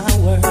into my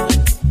world.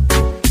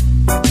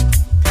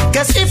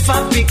 Cause if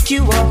I pick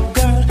you up,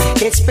 girl,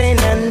 it's pain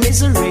and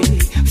misery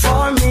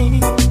for me.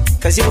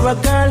 Cause you're a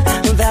girl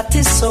that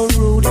is so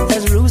rude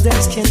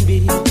as can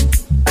be.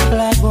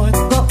 Like boy,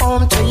 go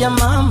home to your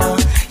mama,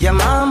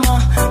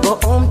 go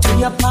home to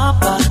your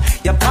papa,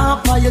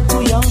 you're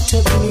too young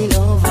to be me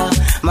lover.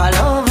 My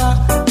lover,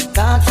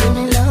 can't feel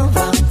me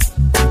lover.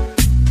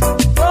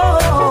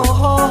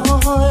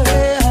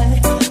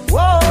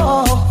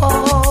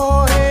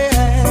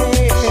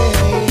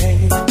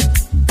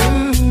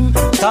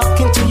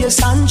 Talking to your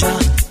Sandra,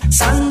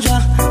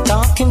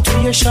 talking to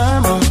your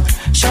Sherma,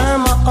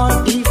 or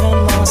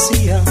even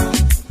Marcia.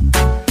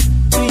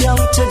 Too young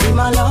to be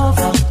my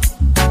lover.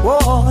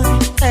 Whoa,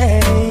 hey,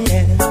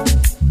 yeah.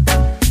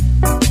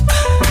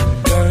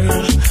 Girl,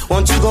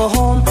 won't you go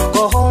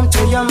home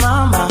to your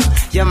mama,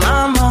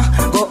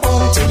 go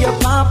home to your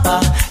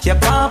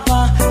papa,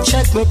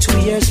 check me 2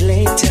 years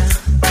later.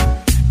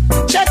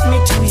 Check me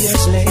 2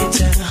 years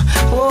later.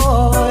 Whoa.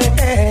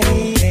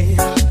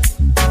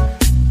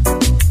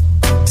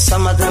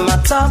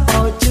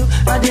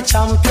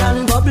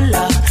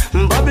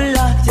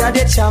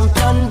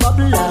 champion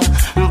bubbler,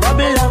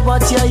 bubbler,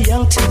 but you're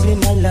young to be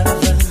my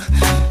lover.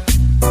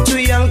 Too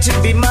young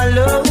to be my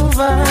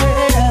lover,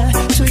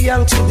 yeah. Too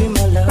young to be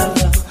my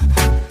lover,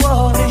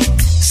 boy.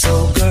 So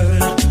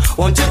girl,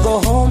 won't you go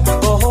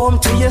home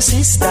to your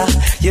sister,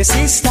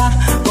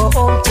 go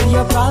home to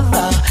your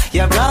brother,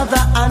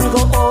 and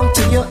go home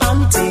to your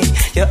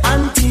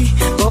auntie,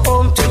 go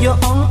home to your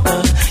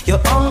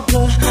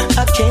uncle,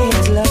 I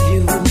can't love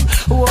you,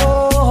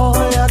 whoa,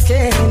 I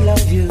can't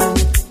love you.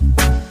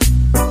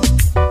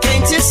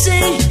 Can't you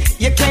see,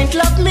 you can't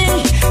love me,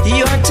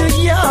 you're too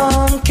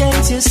young,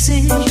 can't you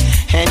see,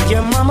 and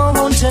your mama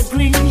won't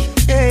agree,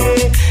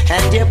 yeah.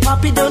 And your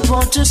papi don't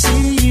want to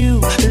see you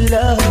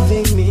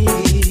loving me.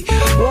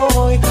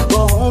 Boy,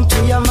 go home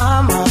to your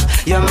mama,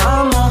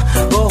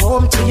 go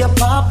home to your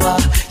papa,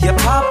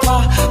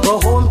 go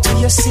home to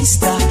your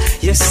sister,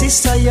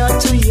 you're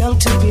too young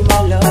to be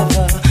my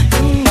lover.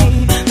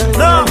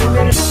 No,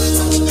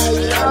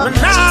 but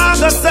now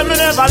the seven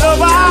never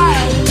love I.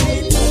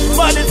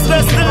 But it's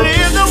best to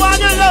leave the one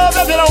you love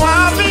if you don't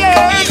want to be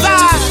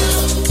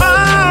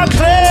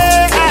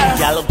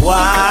y'all go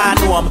on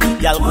home,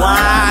 y'all go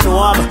on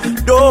home.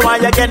 Don't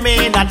want you get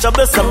me in a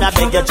trouble, so I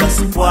beg you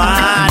just go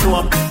on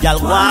home. Y'all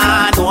go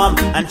on home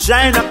and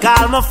try to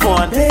call my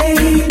phone.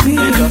 Baby,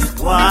 just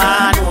go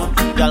on home,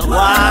 y'all go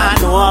on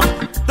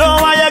home.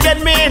 Don't want you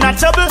get me in a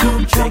trouble,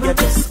 beg you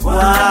just go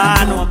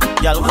on home.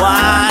 Y'all go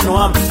on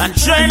home and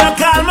try to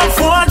call my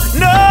phone.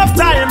 No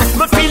time,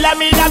 me feel like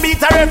me a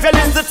beat her if you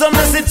listen to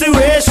my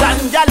situation.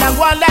 Y'all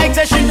go on like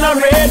say she no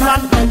rain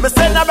man. Me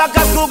send her back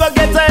to school go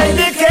get her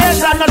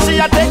education. Now she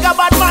a take a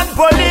bad man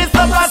police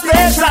up a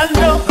station.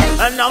 No,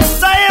 and now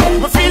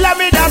time, me feel like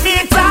me a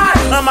beat her.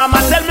 And mama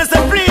tell me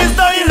say please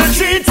don't ill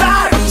treat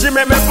her. She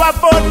make me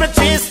pop out me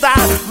cheese star.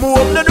 Move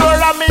up the door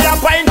and me a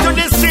point to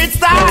the street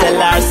star.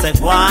 Tell her say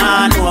go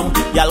on home,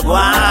 y'all go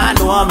on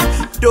home.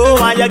 Don't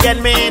want you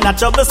get me in a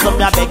trouble, so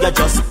me a beg you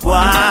just go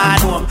on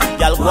home.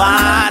 Y'all go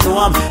on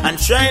home and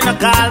try to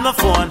call my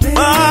phone.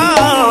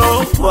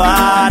 Oh, go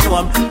on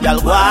home, y'all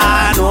go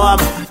on home.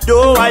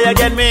 Don't want you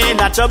get me in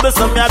a trouble,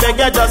 so me a beg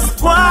you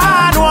just go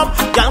on home.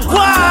 Y'all go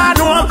on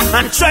home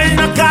and try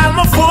to call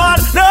my phone.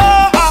 No,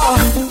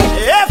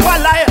 if I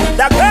lie,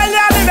 that girl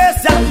you the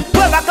best,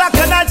 12 o'clock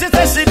at night she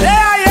say she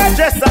there, yeah,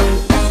 dresser.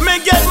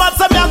 Me get mad,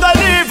 so me a go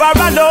leave her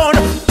alone.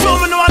 Two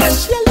me know that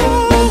she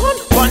alone,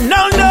 but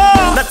no.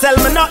 No tell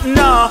me nothing,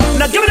 no.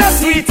 No give me that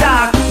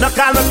sweetheart. No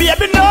call me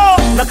baby, no.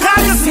 No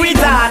call me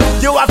sweetheart.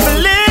 You have to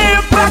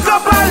live, back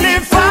up and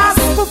live fast.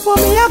 Before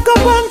me I go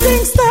on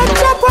things start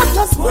drop up,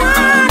 just go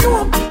on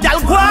home.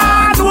 Y'all go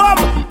on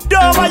home.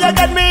 Don't want you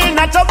get me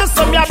in a trouble,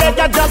 so me I beg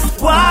you just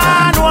go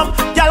on home.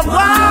 Y'all go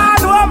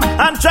on home.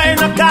 I'm trying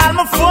to call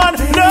my phone.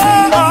 No,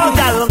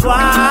 y'all go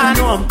on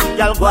home.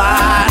 Y'all go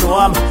on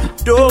home.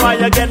 Don't want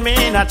you get me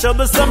in a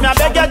trouble, so me I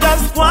beg you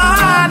just go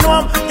on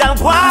home. Y'all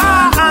go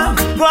on,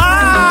 go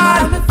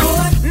on.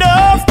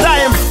 Enough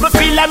time, me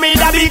feel like me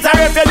da beat her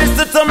if you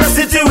listen to my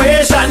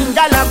situation.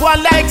 Y'all a go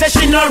on like say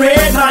she no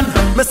rain man.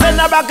 Me send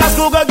her back to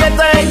school go get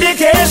her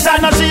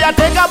education. Now she a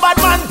take a bad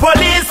man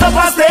police up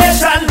a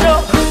station. No,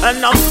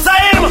 enough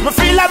time, me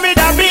feel like me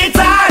da beat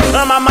her.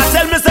 And mama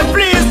tell me say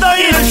please don't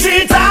ill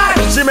treat her.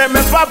 She make me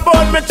pop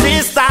out me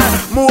cheese star.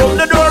 Move up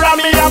the door and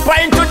me a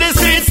point to the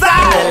street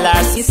star.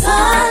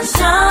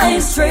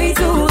 Sunshine straight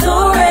through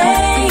the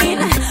rain,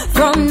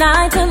 from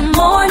night to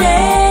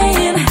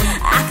morning.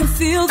 I can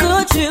feel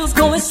the chills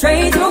going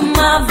straight through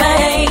my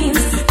veins.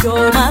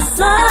 You're my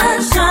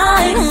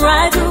sunshine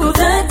right through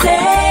the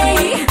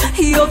day.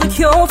 You're the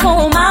cure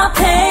for my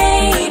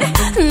pain.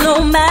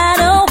 No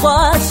matter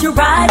what, you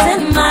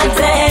brighten my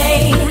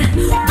day.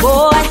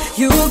 Boy,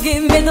 you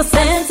give me the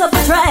sense of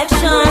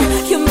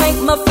attraction. You make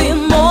me feel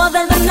more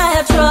than the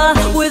natural.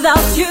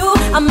 Without you,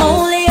 I'm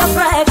only a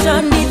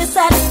fraction. Need the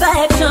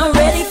satisfaction,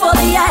 ready for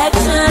the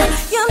action.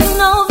 You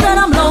know that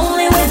I'm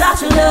lonely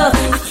without your love.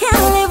 I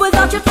can't live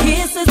without your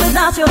kisses,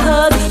 without your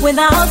hugs.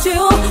 Without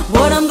you,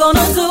 what I'm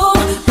gonna do?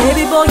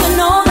 Baby boy, you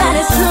know that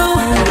it's true.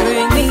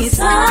 Bring me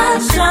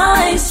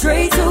sunshine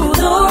straight through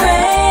the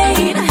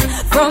rain,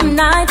 from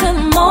night to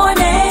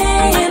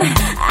morning.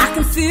 I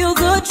can feel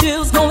the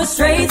chills going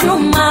straight through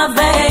my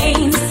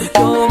veins.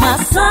 You're my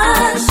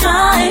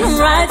sunshine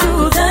right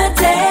through the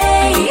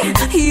day.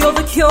 You're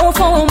the cure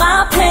for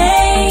my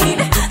pain.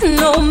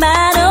 No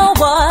matter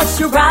what,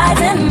 you're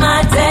brighten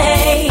my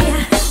day.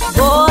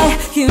 Boy,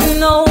 you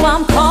know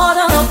I'm caught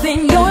up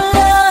in your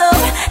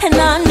love, and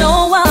I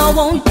know I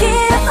won't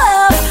give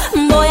up.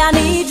 Boy, I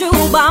need you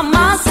by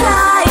my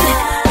side,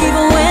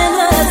 even when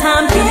the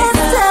time gets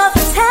tough.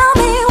 Tell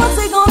me what's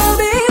it gonna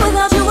be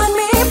without you and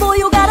me. Boy,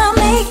 you gotta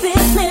make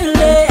this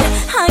nearly.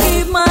 I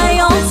give my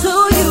all to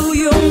you.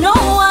 You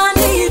know I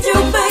need you,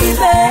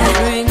 baby.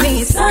 Bring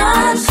me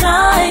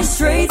sunshine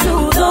straight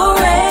through the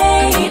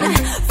rain,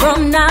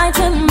 from night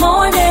to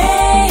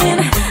morning.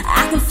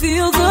 I can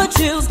feel the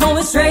chills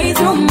going straight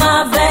through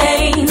my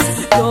veins.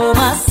 You're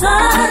my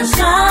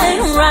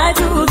sunshine right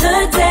through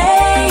the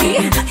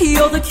day.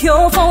 You're the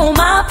cure for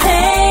my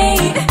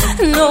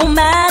pain. No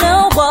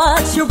matter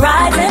what, you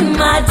brighten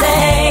my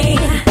day.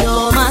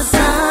 You're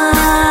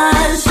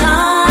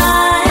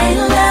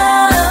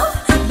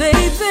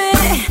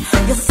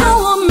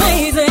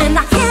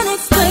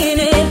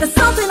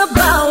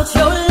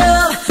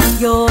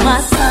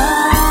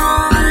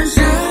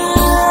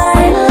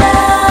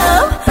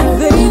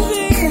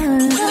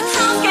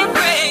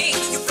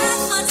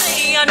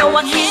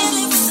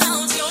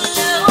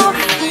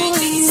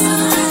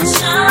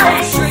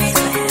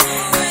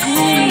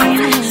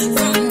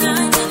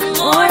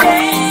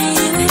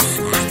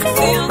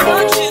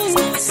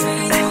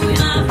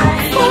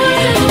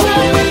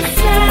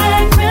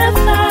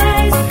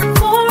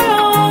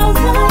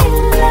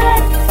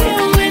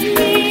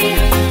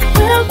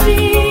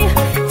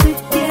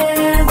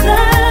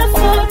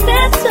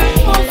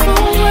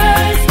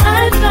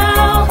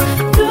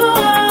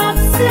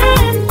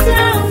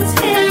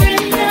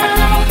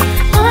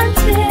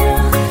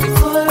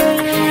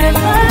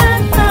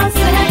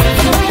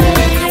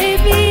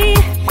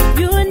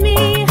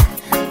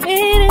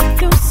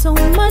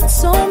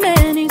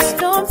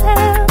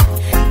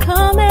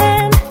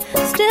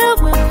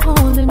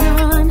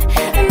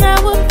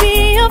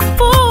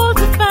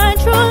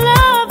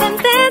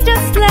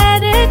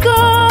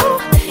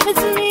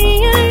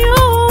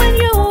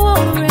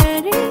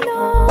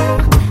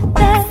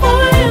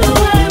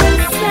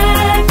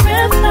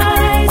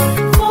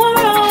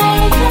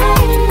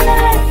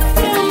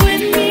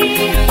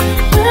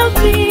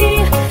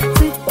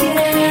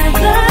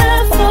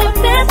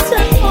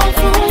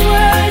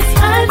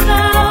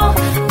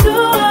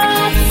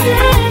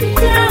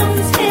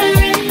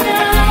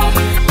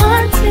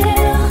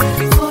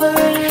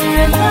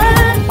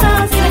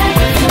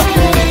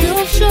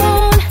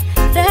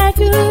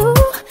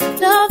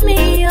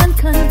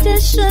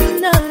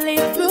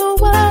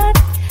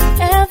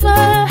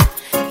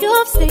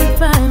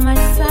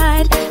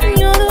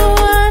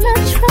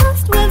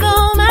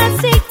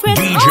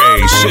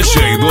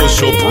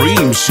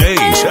Supreme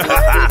Saints.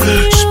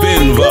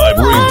 Spin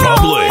Vibe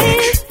Republic.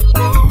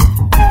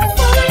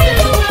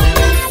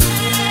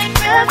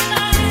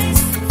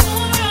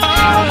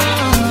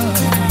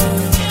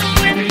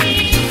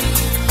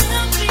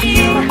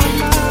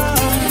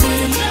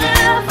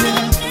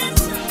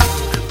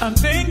 I'm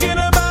thinking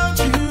about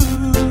you.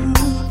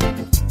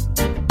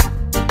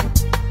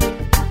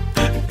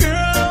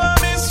 Girl, I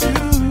miss you.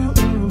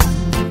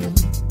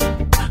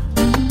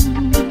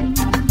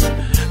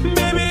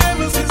 Baby,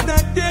 ever since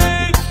that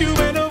day you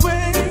went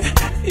away,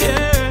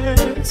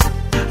 yes,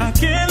 I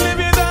can't live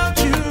without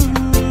you.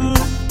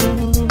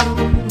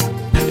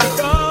 You're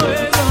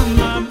always on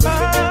my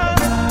mind.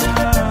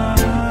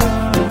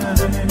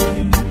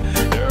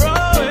 You're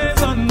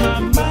always on my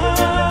mind.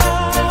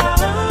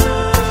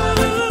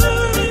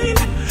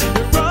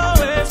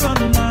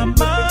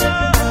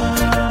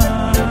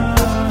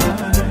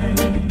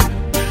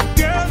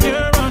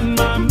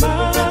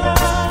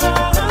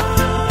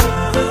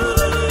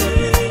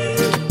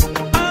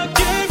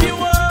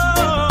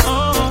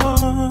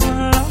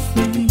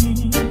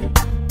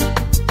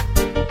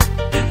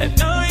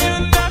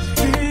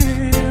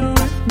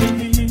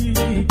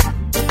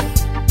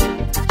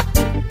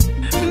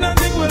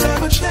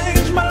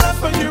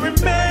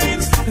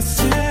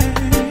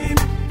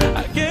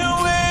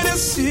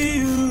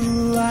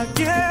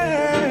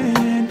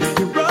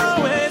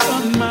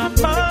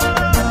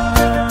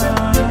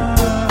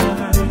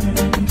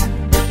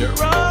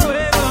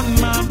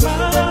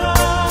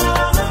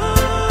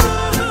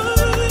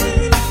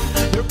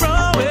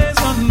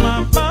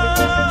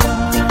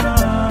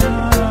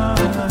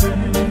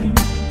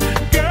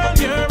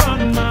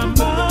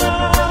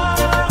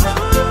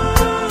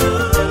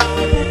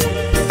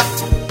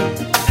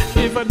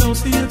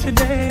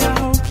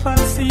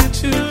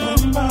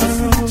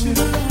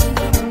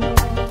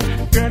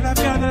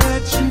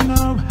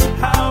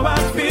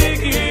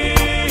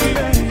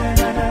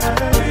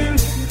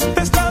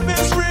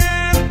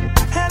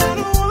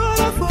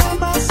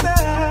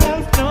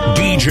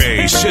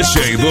 DJ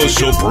Sisse, the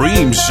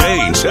Supreme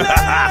Saints.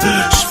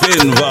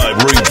 Spin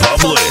Vibe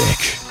Republic.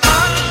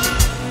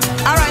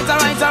 Alright.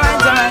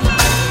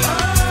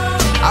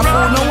 I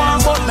fool no one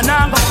but me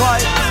now go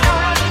quiet.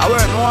 I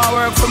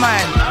work for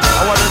mine.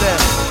 I want to them.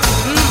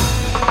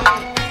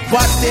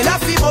 But still a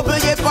fi bubble,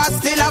 yeah, but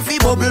still a fi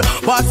bubble.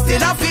 But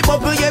still a fi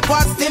bubble, yeah,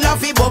 but still a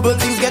fi bubble.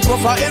 Things get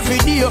rougher every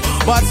day.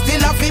 But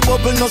still a fi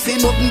bubble, no see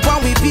nothing when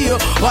we pay.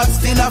 But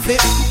still a fi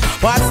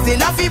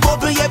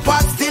bubble, yeah,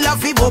 but still a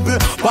fi bubble.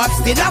 But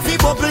still a fi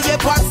bubble, yeah,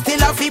 but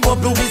still a fi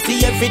bubble. We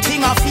see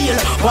everything I feel.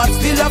 But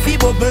still a fi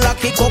bubble, I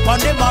kick up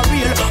and them a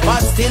real.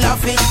 But still a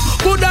fi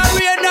good a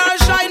rain or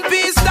shine,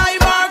 peace,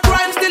 time or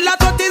crime. Still a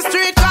 30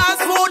 street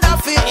cars, food a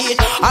fi eat.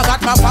 I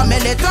got my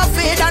family to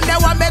feed and they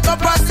want me to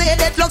proceed.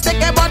 It looks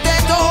like a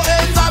potato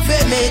ends a fi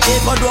meet.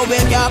 But though we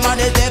can't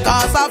manage the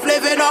cost of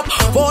living up,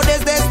 4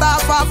 days they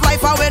start off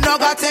life and we no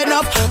got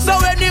enough. So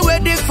anyway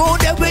the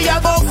food that we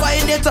a go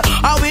find it.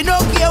 And we no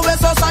care where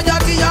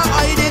society a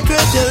hide it. We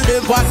tell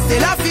them but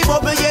still a fi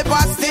bubble, yeah,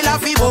 but still a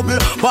fi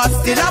bubble. But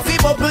still a fi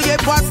bubble, yeah,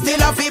 but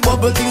still a fi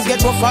bubble. Things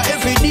get rougher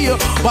every day.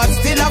 But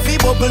still a fi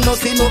bubble, no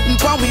see nothing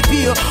when we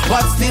pay.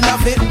 But still a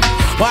fi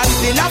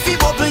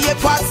bubble, yeah,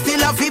 but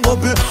still a fi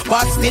bubble.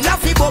 But still a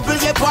fi bubble,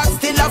 yeah, but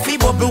still a fi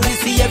bubble. We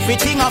see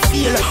everything I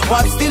feel.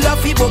 But still a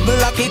fi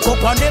bubble, I kick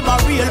up on them a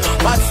real.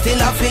 But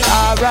still a fi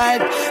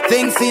alright.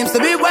 Things seems to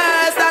be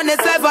worse than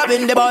it's ever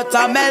been. The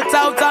butter melt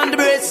out on the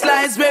bread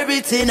slides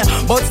very thin.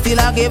 But still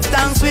I give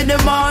thanks with the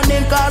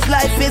morning, cause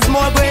life is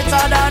more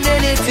greater than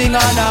anything.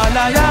 And all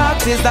I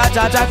ask is that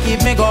Jaja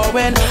keep me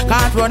going.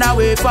 Can't run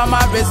away from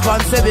my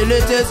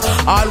responsibilities.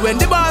 All when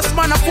the boss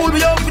man a fool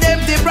me up with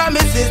empty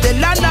promises. The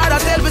landlord a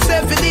tell me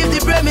say fi leave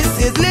the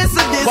premises.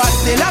 Listen this. But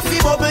still a fi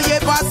bubble, yeah,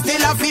 but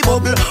still a fi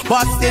bubble.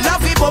 But still a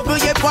fi bubble,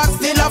 yeah, but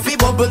still a fi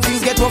bubble.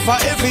 Things get rougher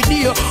every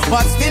day.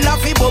 But still a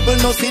fi bubble,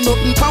 no see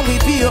nothing can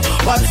we pay.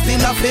 But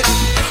still a fi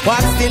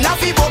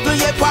bubble,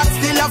 yeah, but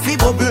still a fi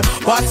bubble.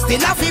 But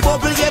still a fi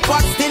bubble, yeah,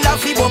 but still a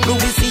fi bubble.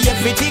 We see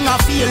everything I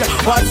feel.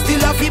 But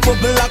still a fi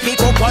bubble, I kick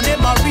up on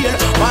them a real.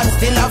 But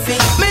still a fi.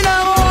 Me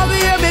now want me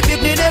hear me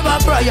pick me never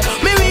cry.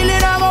 Me really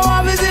now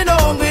want me see no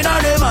hungry now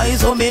them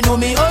eyes. So me know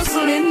me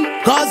hustling,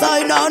 cause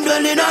I not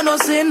dwelling on no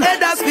sin.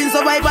 Head that spin,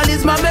 survival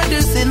is my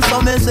medicine.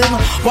 So me sing.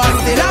 But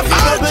still a fi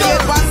bubble,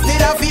 yeah, but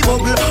still a fi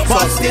bubble.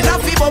 But still a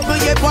fi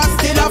bubble, yeah, but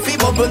still a fi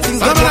bubble.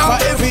 Things get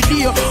rougher every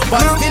day.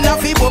 But still a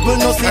fi bubble,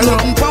 no see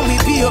nothing from we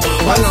pay.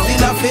 But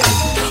still a fi.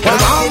 But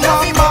still a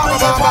fi bubble,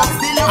 yeah, but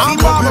still a fi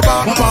bubble.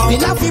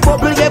 Still a fi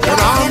bubble, yeah,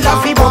 but still a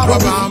fi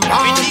bubble.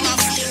 Everything I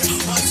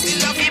feel, but still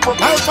a fi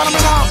bubble. Hey, follow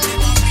me now.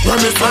 When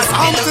me say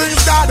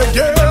something's gotta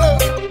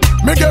give.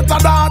 Me get a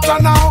daughter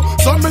now,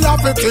 so me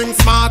have to think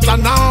smarter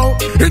now.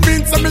 It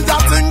means that me a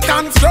think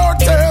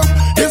constructive.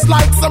 It's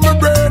like some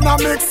brain I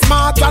make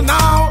smarter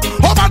now.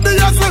 Over the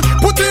years we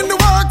put in the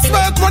work,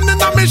 spent one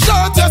in me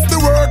shirt. Yes, the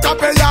work I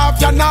pay off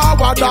ya now.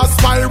 And that's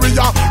why we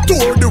are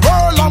tour the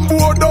world and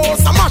board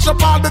those. I mash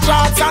up all the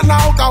charts and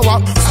now go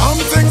up.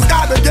 Something's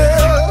gotta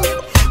give.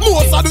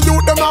 Most of the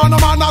youth them on the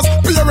manners.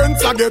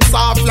 Parents I get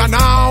soft ya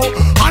now.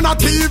 And And a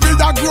TV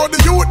that grow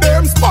the youth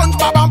them.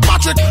 SpongeBob and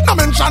Patrick, no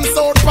mention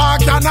South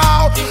Park ya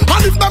now.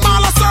 And if them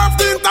all a surf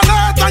the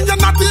internet and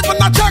you're not even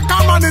a check a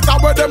monitor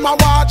where them a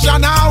watch ya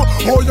now.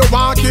 Oh, you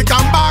want kick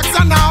and box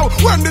ya now.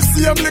 When the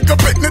same little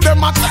picnic them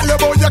a tell you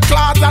about your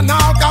cloth ya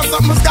now. Cause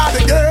something's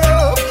gotta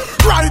give.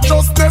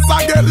 Righteousness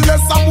I get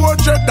less and more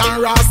dread than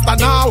Rasta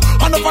now.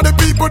 And for the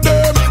people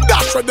them,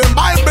 that's where them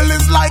Bible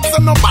is like. So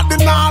nobody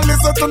now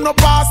listen to no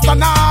pastor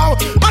now.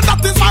 And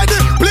that is why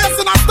the place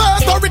in a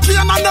state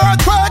hurricane and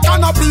earthquake and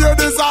a pure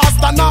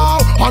disaster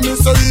now. And me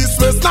say east,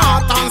 west,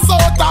 north and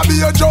south I be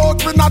a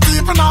joke, we not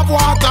even have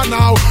water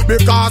now.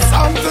 Because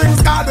some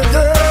things gotta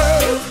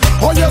give.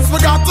 Oh yes, we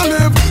got to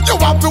live. You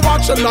have to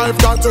watch your life,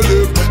 got to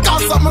live.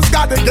 Cause something's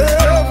gotta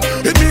give.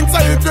 It means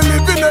that if you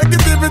live in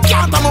negative, it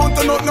can't amount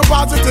to nothing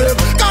positive.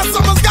 Cause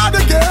something's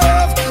gotta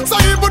give. So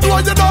even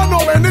though you don't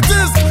know when it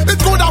is, it's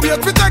good that we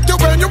have to take you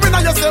when you win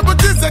on your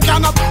 70s. You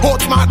cannot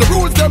outsmart the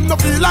rules, them no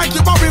feel like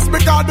you always.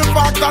 Because the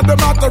fact that the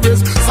matter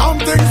is,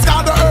 some things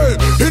gotta earn.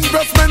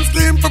 Investment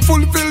scheme for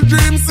fulfill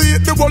dreams. See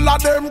it, the whole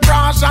of them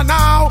crash and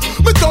now.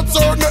 Me touch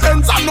certain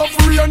ends, enough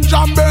range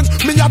and bench.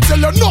 Me I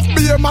tell you enough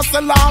be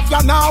myself off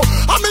ya now.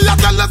 And me a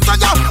tell you say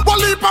ya,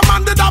 well if a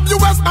man did have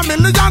US, na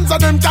millions of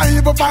them can't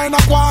even find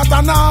a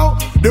quarter now.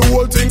 The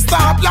whole thing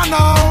stop ya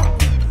now.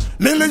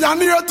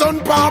 Millionaire turn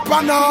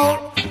papa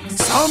now.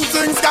 Some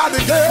things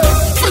gotta give.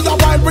 For a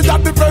while we a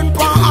depend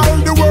on all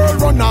the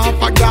world run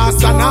off a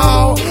gas and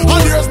now.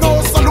 And there's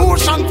no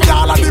solution for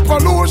all of the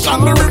pollution.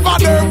 The river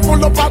them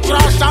full of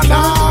trash and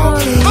now.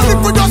 And if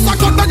we just a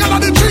cut together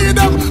the tree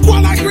them, go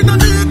like we don't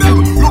need them.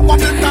 Look what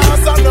them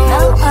dance and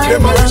now.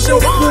 Them a wish you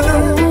want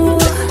them.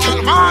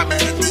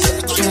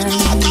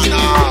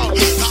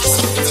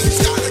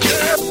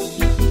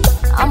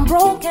 I'm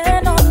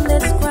broken on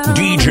this ground.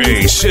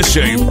 DJ Sisse.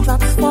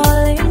 Raindrops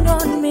falling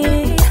on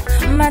me.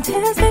 My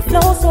tears they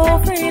flow so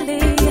freely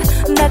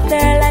that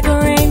they're like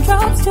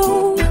raindrops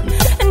too.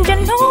 And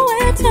you're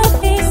nowhere to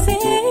be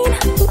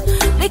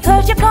seen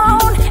because you're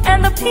gone,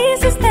 and the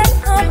pieces that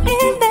come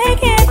in they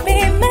can't be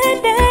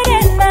mended,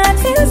 and my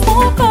tears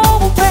won't go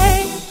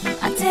away.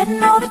 I didn't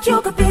know that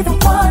you could be the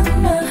one.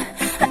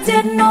 I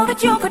didn't know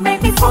that you could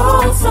make me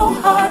fall so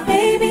hard,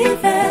 baby.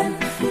 Then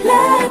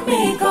let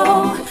me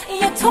go.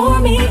 You tore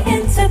me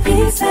into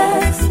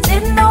pieces.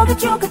 Didn't know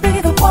that you could be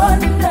the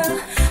one.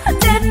 I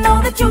didn't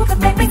know that you could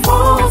make me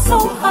fall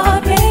so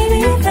hard,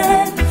 baby.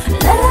 Then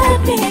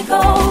let me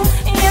go.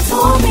 You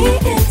tore me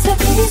into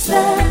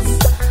pieces.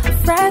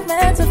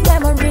 Fragments of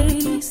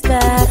memories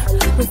that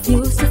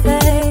refuse to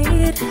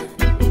fade.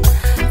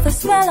 The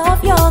smell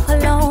of your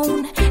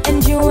cologne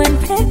and you in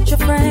picture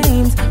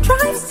frames.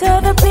 Drives to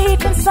the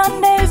beach on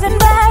Sundays in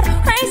bed,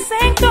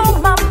 racing through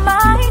my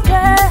mind,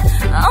 yeah.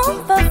 All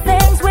the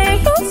things we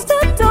used to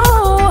do,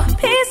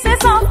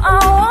 pieces of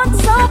our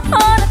once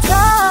upon a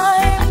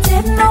time. I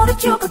didn't know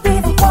that you could be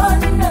the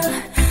one.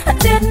 I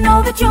didn't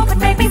know that you could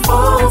make me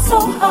fall so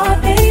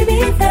hard,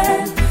 baby.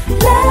 Then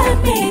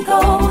let me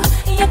go.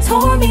 You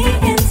tore me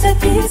into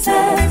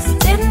pieces.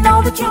 Didn't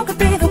know that you could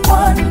be the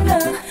one.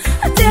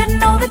 I didn't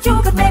know that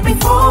you could make me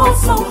fall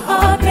so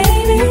hard,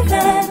 baby.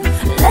 Then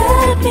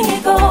let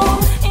me go.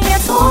 You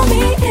tore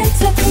me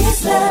into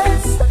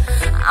pieces.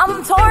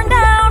 I'm torn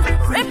down,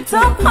 ripped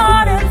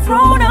apart and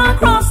thrown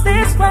across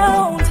this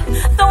ground.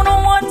 Don't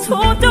know what to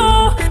do,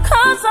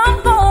 cause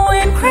I'm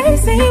going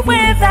crazy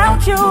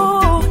without you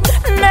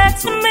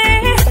next to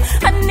me.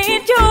 I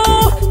need you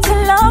to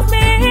love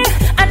me.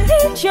 I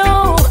need you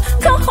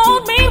to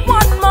hold me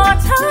one more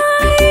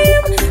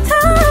time.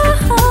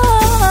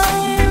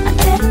 I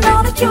didn't know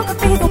that you could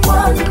be the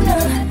one.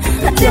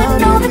 I didn't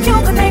know that you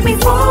could make me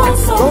fall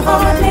so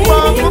hard,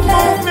 baby.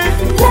 Let me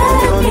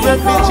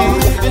go.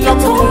 You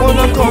tore me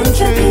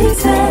into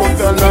pieces.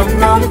 For a long,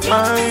 long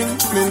time,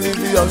 me live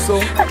here so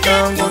I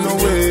can't go no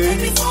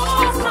way.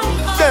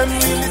 Them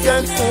really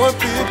get poor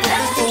people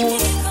to fool.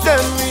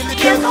 Them really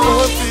get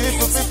poor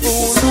people to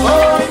fool.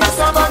 Oh, it's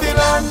a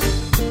Babylon.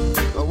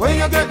 Where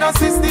you get that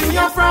system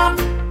you're from?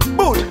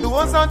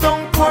 Bulldoze and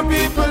down poor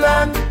people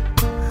and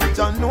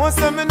John no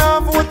say me nah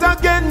vote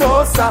again,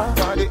 no sir.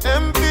 For the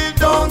MP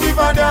don't give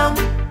a damn.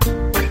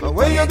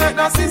 Where you get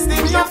that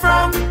system you're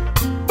from?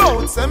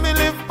 Bout say me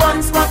live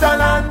on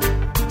Scotland.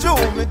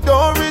 Joe me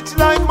don't rich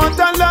like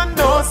Matata,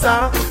 no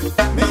sir.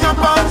 Me a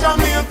born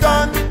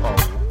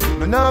Jamaican.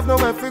 Me nah have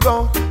nowhere to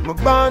go. Me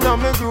born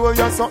and me grow,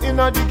 you're so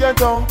inna the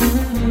ghetto.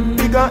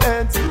 Bigger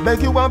heads,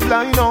 beg you a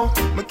blind now.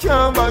 Me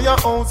can't buy your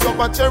house up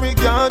a cherry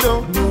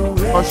garden.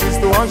 Ashes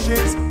to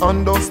ashes,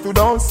 and dust to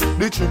dust.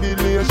 The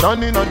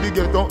tribulation in the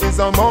ghetto is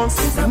a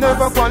must.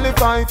 Never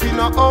qualify for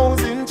no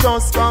housing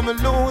trust. Cause me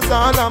lose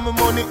all of my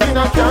money in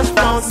a cash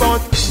box.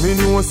 But me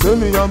know say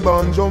me a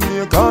born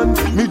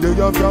Jamaican. Me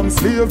dey from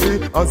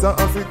slavery as a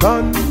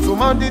African.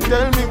 Somebody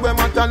tell me where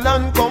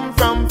Matalan come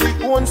from.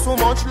 We own so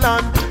much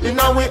land in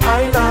our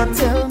island.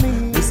 Tell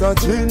me it's a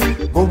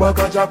chin, go back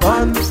to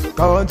Japan.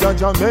 Cause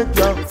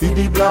Jamaica, feed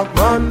the black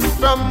man.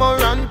 From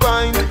Moran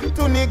Pine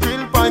to the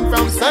Grill Pine.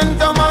 From St.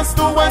 Thomas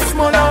to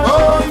Westmoreland.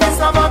 Oh, it's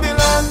a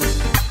Babylon.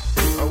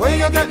 Where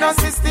you get that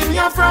system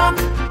you're from?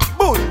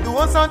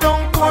 bulldozer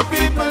down poor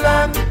people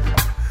land.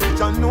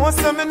 Jah know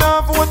say me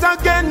nah vote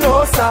again,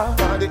 no sir.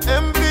 For the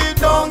MP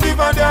don't give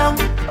a damn.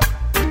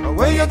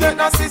 Where you get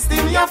that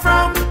system you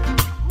from?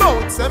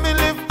 Bout say me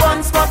live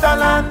on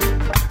Scotland.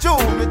 Joe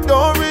me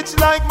don't rich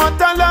like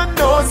Matata,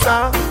 no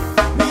sir.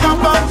 Me a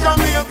born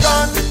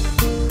Jamaican.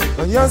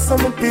 And yes,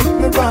 some pick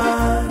me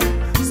bad.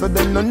 So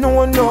them no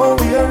know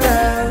nowhere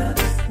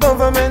else.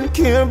 Government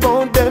care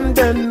about them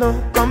then no.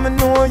 Come and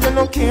know you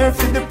no care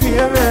for the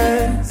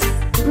parents.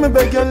 Me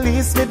beg you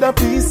lease me the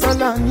piece of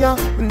land, yeah.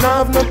 Me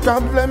nah have no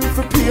problem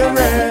for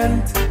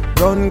parent.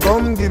 Run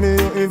come give me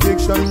your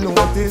eviction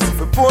notice.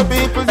 For poor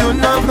people you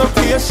nah have no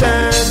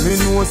patience. Me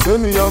know say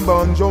me a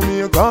born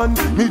Jamaican.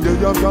 Me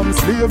dey from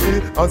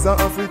slavery as a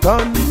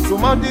African.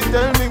 Somebody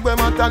tell me where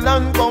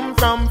Matalan come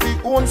from. We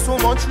own so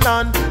much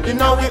land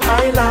in our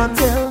island.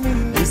 Tell me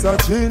it's a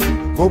chin,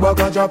 go back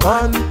to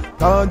Japan.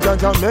 Taja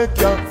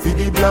Jamaica, for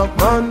the black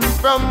man.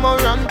 From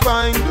Moran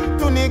Pine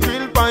to the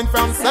Grill Pine.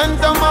 From St.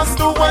 Thomas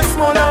to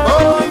Westmoreland.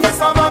 Oh, it's a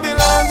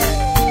Babylon.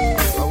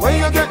 Where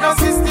you get the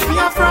system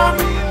you're from?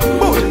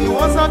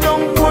 Bulldozer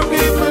down poor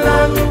people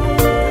land.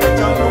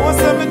 Jah know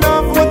say me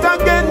nah vote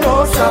again, no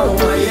sir.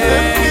 MP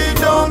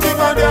don't give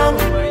a damn.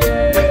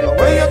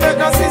 Where you get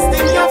the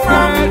system you're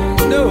from?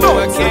 No, I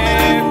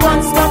can't.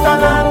 One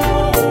Scotland.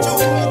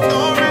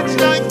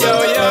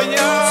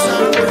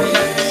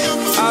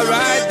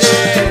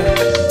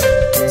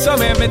 So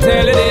let me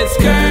tell you this,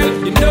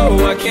 girl, you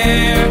know I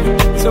care.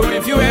 So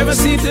if you ever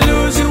seem to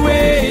lose your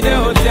way,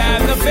 don't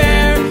have no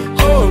fear.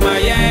 Hold my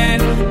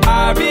hand,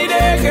 I'll be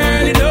there,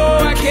 girl, you know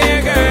I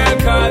care, girl.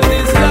 Cause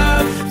this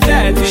love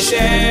that we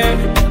share,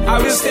 I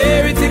will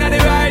steer it in the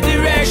right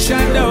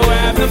direction, don't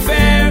have no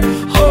fear.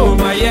 Hold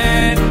my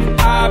hand,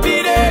 I'll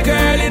be there,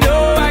 girl, you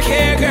know I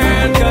care,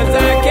 girl. Cause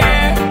I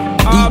care.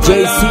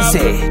 DJ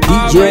Sisse,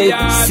 DJ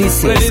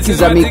Sisse,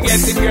 excuse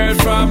me. Girl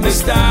from the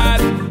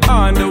start,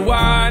 on the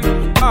one.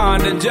 On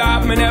the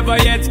job, me never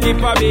yet skip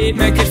a beat,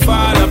 make it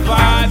fall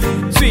apart.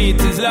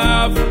 Sweet is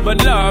love,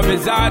 but love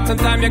is hard.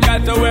 Sometimes you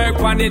got to work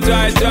when it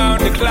drives down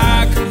the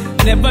clock.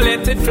 Never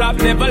let it flop,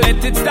 never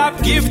let it stop.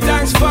 Give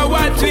thanks for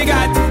what we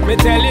got. Me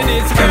tell you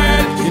this,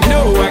 girl, you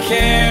know I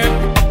care.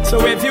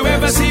 So if you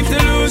ever seem to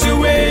lose your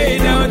way,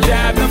 don't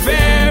have no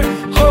fear.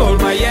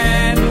 Hold my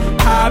hand,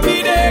 I'll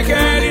be there,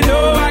 girl, you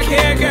know I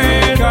care,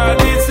 girl. Cause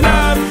this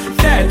love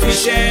that we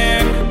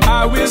share,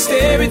 I will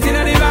steer it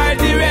in the right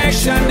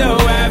direction, don't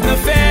have no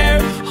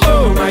fear.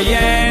 Hold my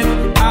hand,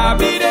 I'll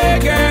be there,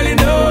 girl, you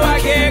know I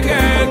care,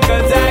 girl.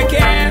 Cause I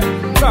care.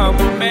 From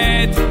we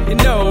met, you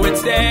know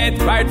it's dead.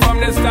 Right from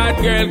the start,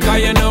 girl,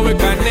 cause you know we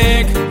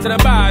connect. So no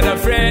bother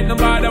fret, no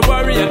bother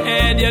worry your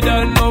head. You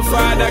don't know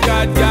Father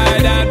God,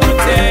 guide and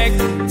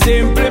protect.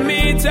 Simply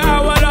meet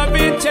our love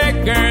in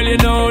check, girl, you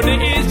know the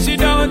issue,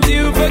 don't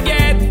you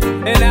forget.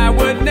 And I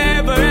would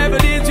never ever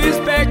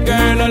disrespect,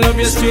 girl, I love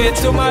you straight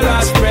to my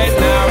last breath.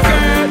 Now,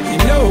 girl, you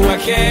know I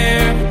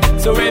care.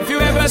 So if you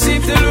ever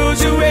seem to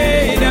lose your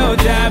way, don't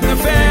have no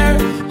fear.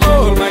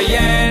 Hold my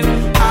hand,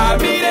 I'll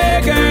be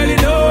there, girl, you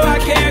know I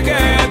care,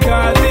 girl.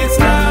 Cause it's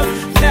love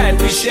that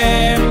we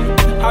share,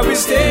 I will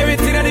steer it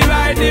in the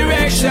right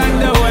direction,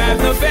 don't have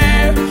no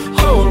fear.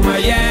 Hold my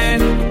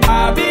hand,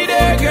 I'll be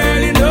there,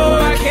 girl, you know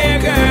I care,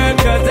 girl.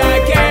 Cause I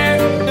care.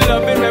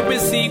 Loving where we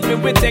seek,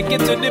 we take it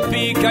to the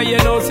peak. Cause you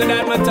know so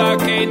that my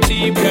talk ain't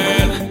cheap,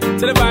 girl.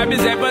 So the vibe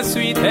is ever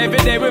sweet, every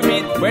day we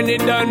meet. When it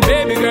done,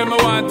 baby girl, I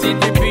want it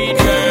repeat,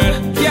 girl.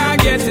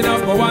 Can't get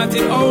enough, I want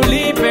it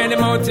only. Any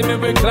mountain we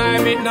will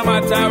climb it, no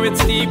matter how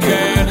it's steep,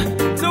 girl.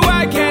 So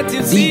why can't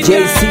you see,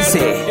 DJ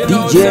Sisse,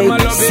 DJ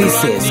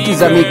Sisse,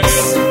 excuse me.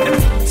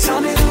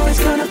 Tell me who is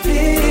gonna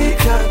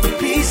pick up the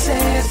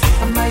pieces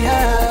of my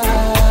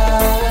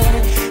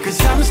heart. Cause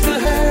I'm still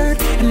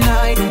hurt and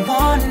I don't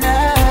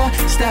wanna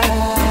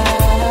stop.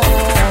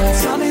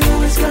 Tell me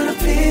who is gonna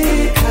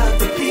pick up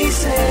the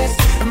pieces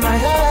of my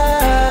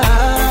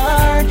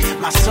heart.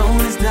 My soul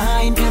is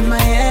dying and my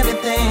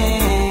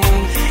everything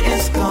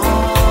is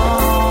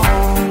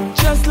gone.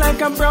 Just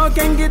like a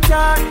broken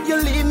guitar, you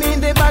leave me in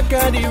the back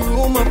of the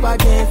room up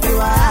against the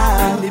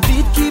wall. The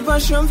beat keep on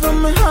showing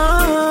from my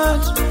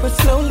heart, but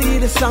slowly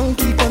the song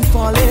keep on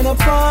falling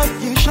apart.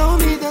 You show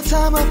me the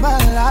time of my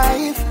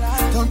life.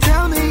 Don't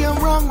tell me I'm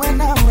wrong when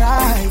I'm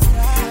right.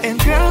 And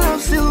girl, I'm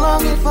still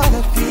longing for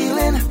the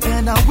feeling,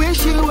 and I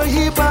wish you were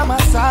here by my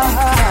side.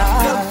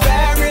 The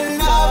very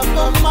love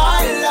of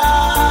my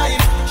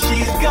life,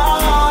 she's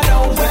gone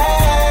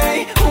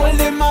away,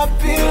 holding my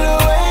pillow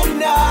at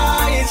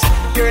night.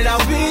 Girl, I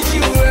wish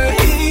you were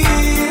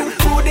here.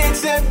 Who did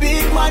say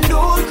big man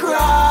don't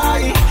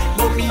cry,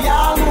 but me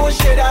almost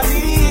shed a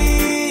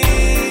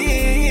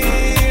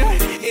tear.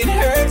 It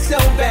hurts so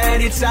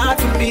bad, it's hard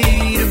for me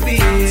to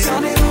bear.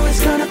 Tell me who is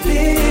gonna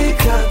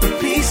pick up the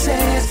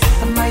pieces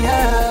of my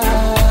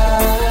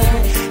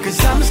heart.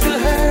 Cause I'm still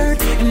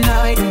hurt and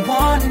I don't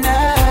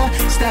wanna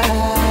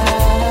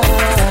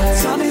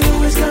stop. Tell me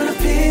who is gonna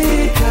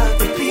pick up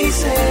the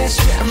pieces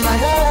of my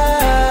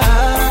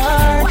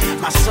heart.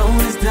 My soul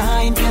is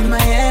dying and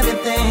my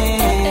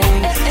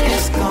everything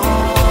is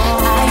gone.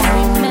 I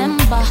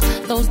remember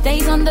those days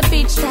Days on the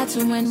beach, that's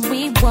when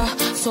we were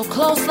so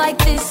close like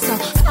this. So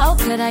how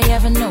could I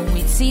ever know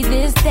we'd see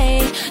this day?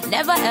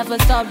 Never ever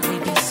thought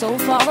we'd be so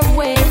far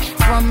away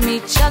from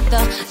each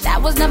other. That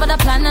was never the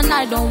plan, and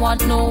I don't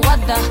want no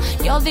other.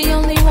 You're the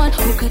only one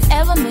who could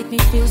ever make me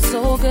feel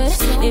so good.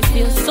 It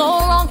feels so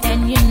wrong,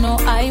 and you know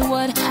I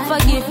would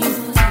forgive you.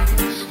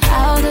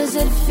 How does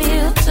it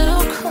feel to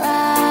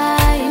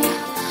cry?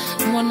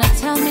 Wanna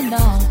tell me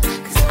no,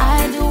 'cause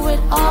I do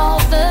it all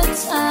the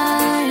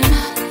time.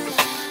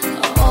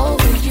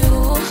 Over you,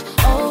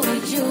 over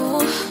you,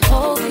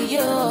 over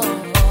you.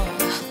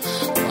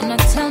 Wanna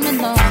tell me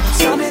no.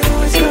 Tell me who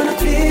is gonna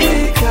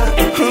pick up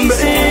the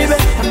pieces. Baby,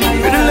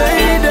 pretty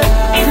lady,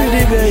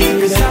 pretty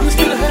baby. 'Cause I'm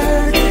still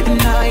hurt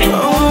and I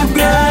oh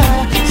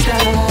God,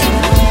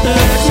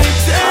 let me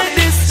take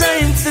this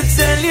time to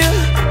tell you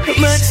how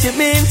much you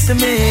mean to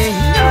me.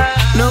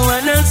 No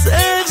one else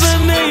ever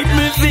made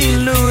me feel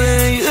the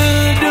way you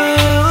do.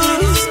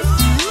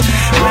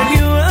 When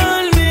you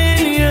hold me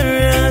in your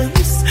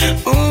arms,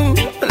 ooh,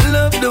 I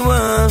love the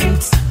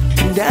ones,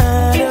 and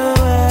I don't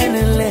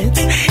wanna let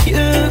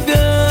you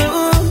go.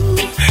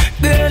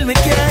 Girl, me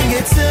can't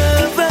get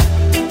over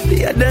the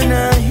other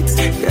night.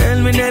 Girl,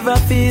 me never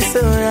feel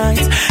so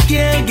right.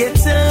 Can't get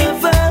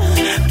over,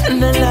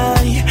 and I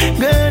lie.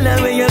 Girl,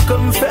 where you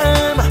come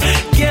from?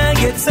 Can't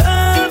get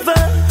over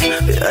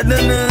the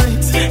other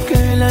night.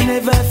 Girl, I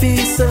never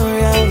feel so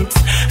right.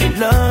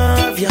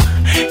 Love you,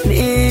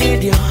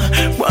 need you,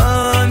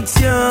 want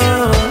you.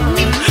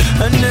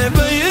 I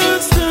never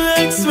used to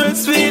express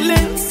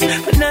feelings,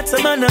 but not a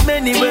man of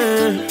many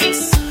words.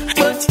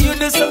 But you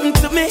do something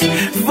to me,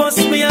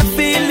 force me I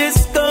feel this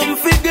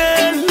comfy,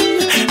 girl.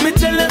 Me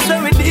tell us how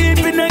we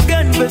deep in a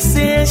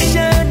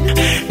conversation.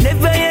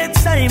 Never yet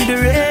time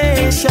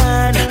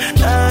duration.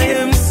 I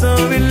am so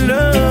in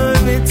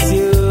love with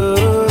you.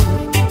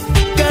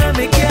 God,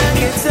 me can't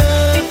get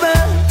over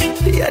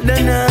the other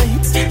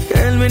night.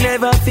 Girl, me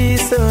never feel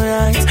so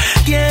right.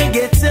 Can't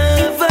get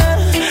over,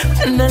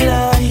 and I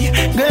lie.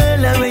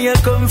 Girl, where you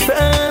come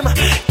from?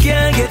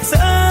 Can't get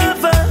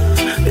over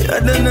the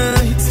other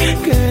night.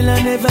 Girl, I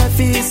never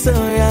feel so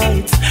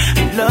right.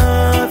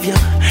 Love you,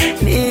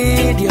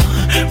 need you,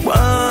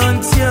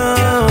 want you.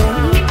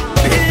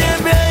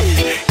 Baby,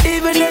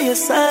 even though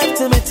you're soft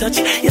to me touch,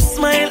 you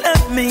smile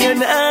at me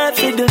and I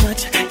feel too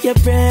much. Your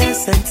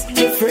presence,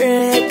 your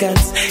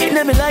fragrance, in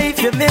my life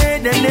you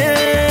made an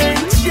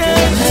angel.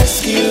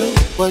 Ask you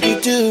what you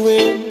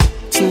doing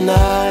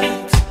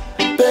tonight,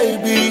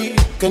 baby.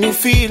 Can you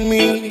feel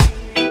me,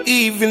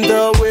 even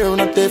though we're on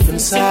a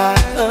different side?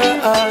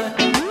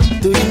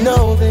 Do you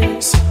know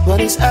this?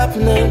 What is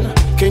happening?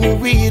 Can you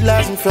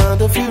realize in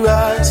front of your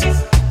eyes?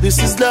 This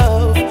is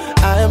love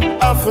I am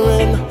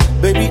offering.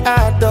 Baby,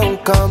 I don't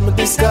come in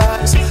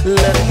disguise.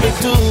 Let me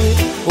do it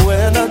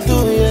when I do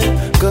it,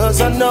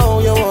 'cause I know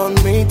you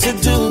want me to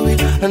do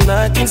it, and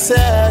I can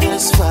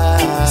satisfy.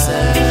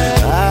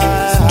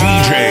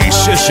 DJ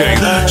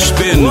Sisse,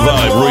 Spin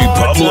Vibe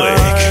Republic.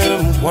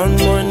 One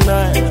more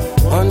night,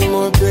 one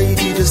more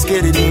baby, just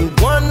get it in.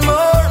 One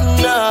more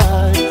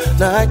night,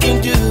 now I can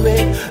do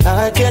it,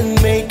 I can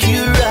make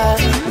you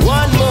right.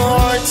 One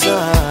more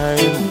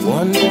time,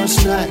 one more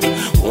strike,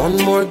 one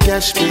more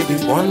cash, baby,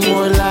 one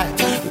more life.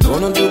 We're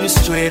gonna do this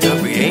straight up,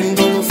 we ain't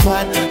gonna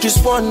fight. Just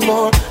one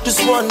more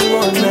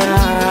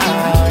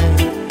night.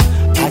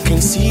 I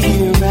can see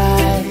your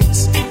eyes,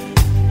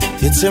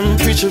 your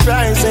temperature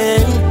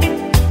rising.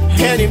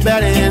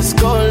 Anybody is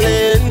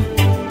calling,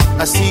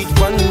 I see it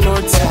one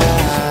more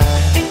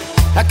time.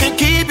 I can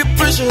keep your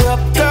pressure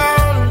up,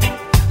 girl,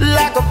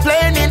 like a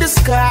plane in the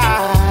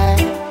sky.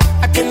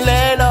 I can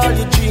let all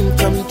your dreams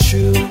come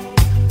true,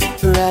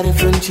 right in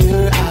front of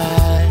your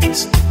eyes.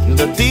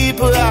 The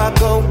deeper I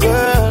go,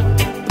 girl,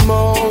 the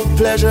more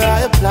pleasure I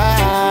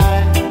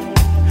apply.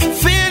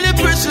 Feel the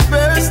pressure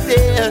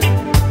bursting,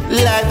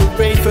 like the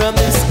rain from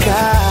the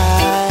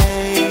sky.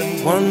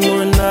 One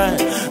more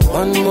night,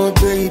 one more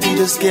baby,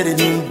 just get it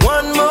in.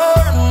 One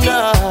more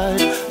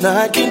night, now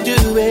I can do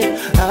it,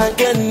 I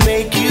can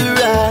make you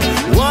right.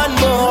 One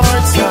more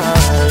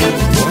time,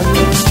 one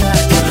more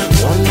time,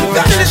 one more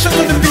time. Listen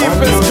to the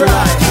people's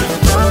cry.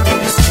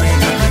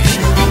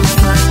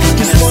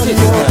 Just one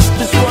more,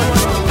 just one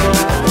more.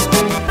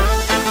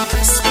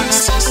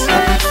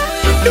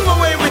 Do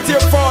away with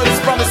your false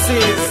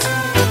promises.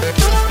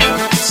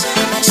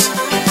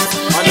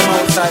 On the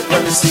outside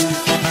promises.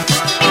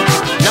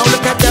 Now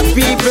look at the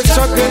people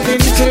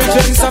struggling,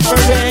 children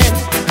suffering.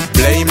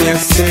 Blame your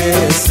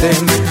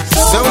system.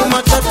 So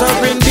much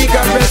uttering,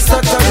 bigger rest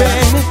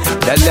uttering.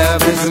 The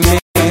love is missing.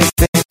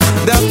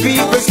 The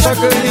people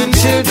struggling,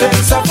 children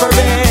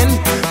suffering.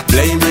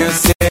 Blame your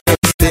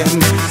system.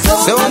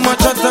 So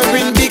much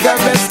uttering, bigger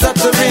rest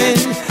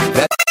uttering.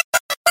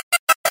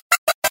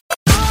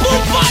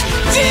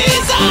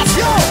 Jesus!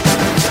 Yo!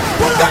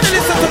 Gotta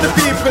listen to the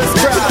people's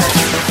cry.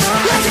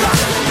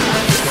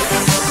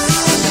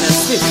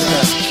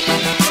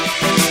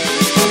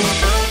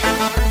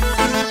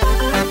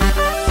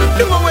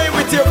 Do away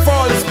with your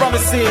false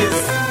promises.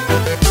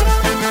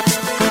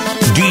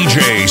 DJ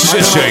DJ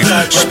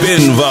Sisse,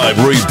 Spin Vibe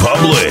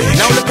Republic.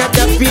 Now look at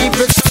the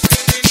people.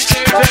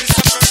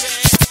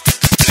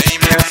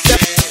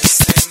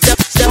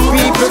 The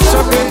people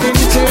struggling,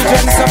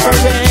 children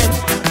suffering.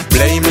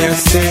 Blame your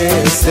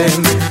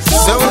system.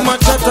 So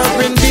much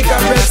uttering,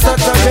 bigger rest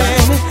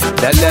uttering.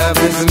 The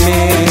love is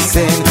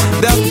missing.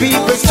 The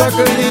people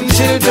struggling,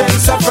 children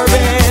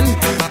suffering.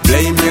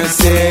 Blame your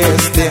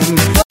system.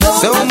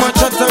 So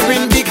much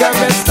uttering, bigger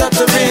rest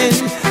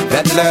uttering.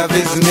 That love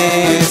is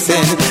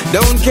missing.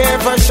 Don't care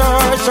for show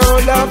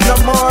love no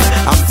more.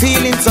 I'm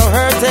feeling so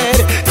hurted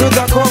to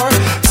the core.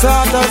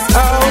 Sort us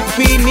out,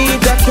 we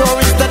need a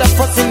cure. Instead of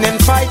fussing and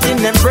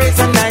fighting,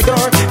 embrace and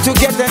adore.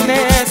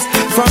 Togetherness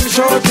from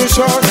shore to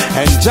shore,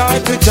 and joy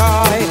to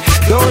joy,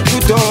 door to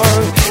door.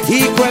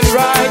 Equal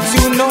rights,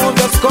 you know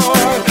the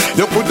score.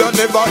 You could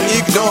never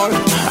ignore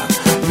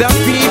the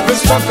people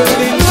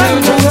struggling,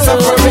 children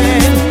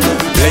suffering.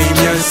 Blame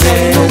your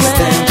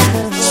system.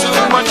 So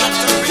much.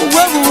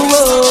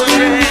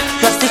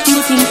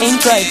 Prostituting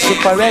ain't right,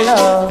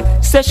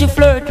 Cinderella. Says she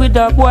flirt with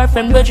her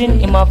boyfriend, virgin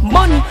him of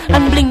money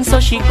and bling, so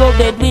she go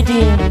bed with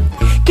him.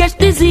 Catch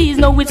disease,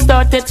 now it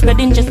started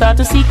spreading. She start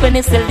to seek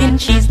penicillin,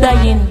 she's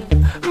dying.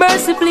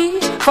 Mercifully,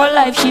 for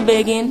life she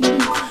begging.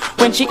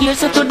 When she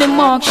hears her to the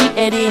mark, she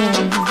heading.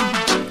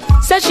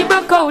 Says she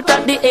broke out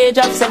at the age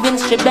of 7,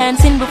 strip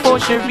dancing before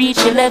she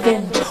reached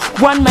 11.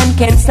 One man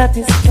can't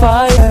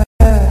satisfy her.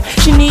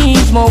 She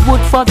needs more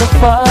wood for the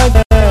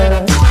fire.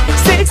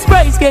 Sex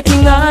price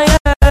getting higher,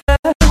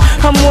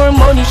 and more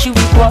money she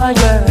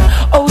require.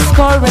 Oh,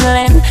 score and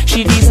land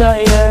she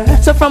desire.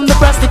 So from the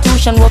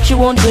prostitution work she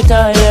won't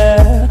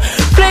retire.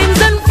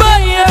 Flames and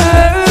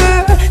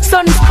fire,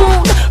 sun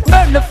spoon,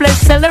 burn the flesh,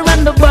 sell her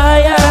and the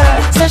buyer.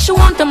 Says she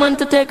want a man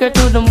to take her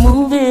to the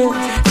movies.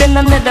 Then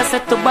another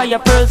set to buy her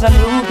pearls and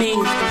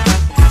rubies.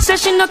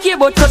 Says she no care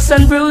about cuts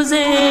and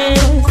bruises.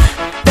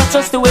 That's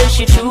just the way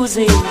she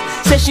chooses.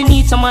 Says she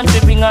needs someone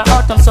to bring her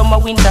autumn, summer,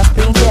 winter,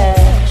 spring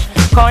cash.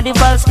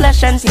 Carnival,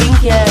 splash and sling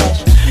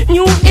cash.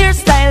 New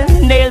hairstyle,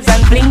 nails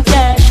and bling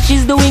cash.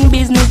 She's doing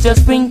business,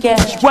 just bring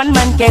cash. One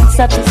man can't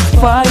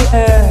satisfy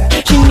her.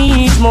 She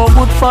needs more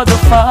wood for the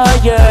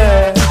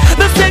fire.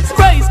 The sex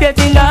price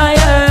getting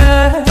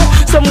higher.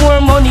 Some more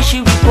money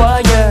she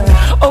require.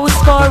 Oh,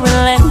 score and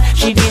land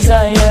she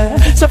desire.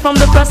 So from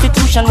the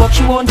prostitution work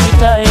she won't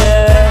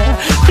retire.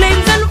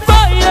 Flames and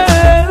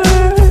fire,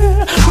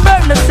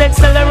 burn the sex,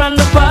 sell her on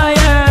the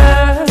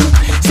fire.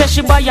 Says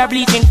she buy her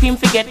bleaching cream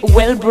to get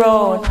well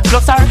brown.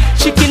 Plus her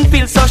chicken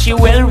pill so she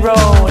well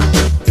round.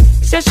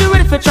 Says she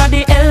ready for try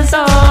the L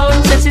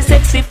sound. Says she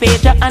sexy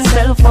pager and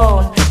cell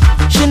phone.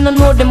 She don't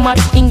know the much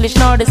English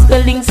nor the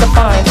spelling so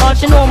fine. All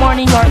she know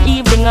morning or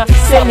evening or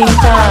selling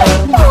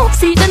time.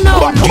 See the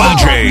note.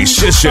 DJ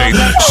Sisse,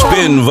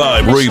 Spin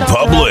Vibe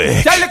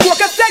Republic. Tell the cook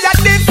say that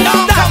this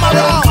now come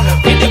around.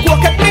 In the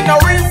cook me no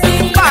risk.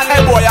 Man,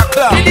 hey boy a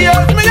club. In the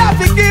earth me have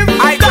to give.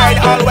 I cried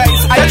always.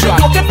 I try. Tell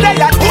the cook say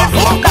that this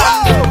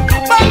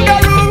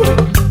Bangaroo.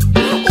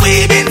 We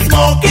been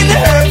smoking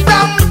herb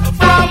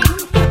from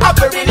a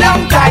very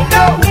long time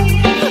now.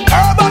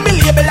 Herb on me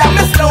label and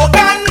me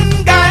slogan.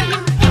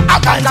 I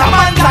can't a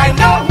man time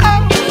now.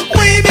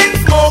 We been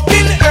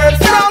smoking herb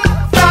from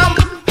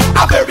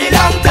a very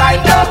long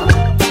time now.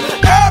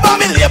 Herb on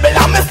me label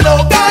and me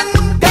slogan.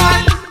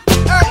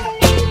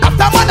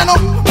 After man I know,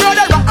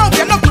 brother, I'm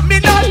gonna give me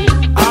that.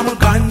 I'm a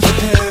ganja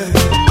head.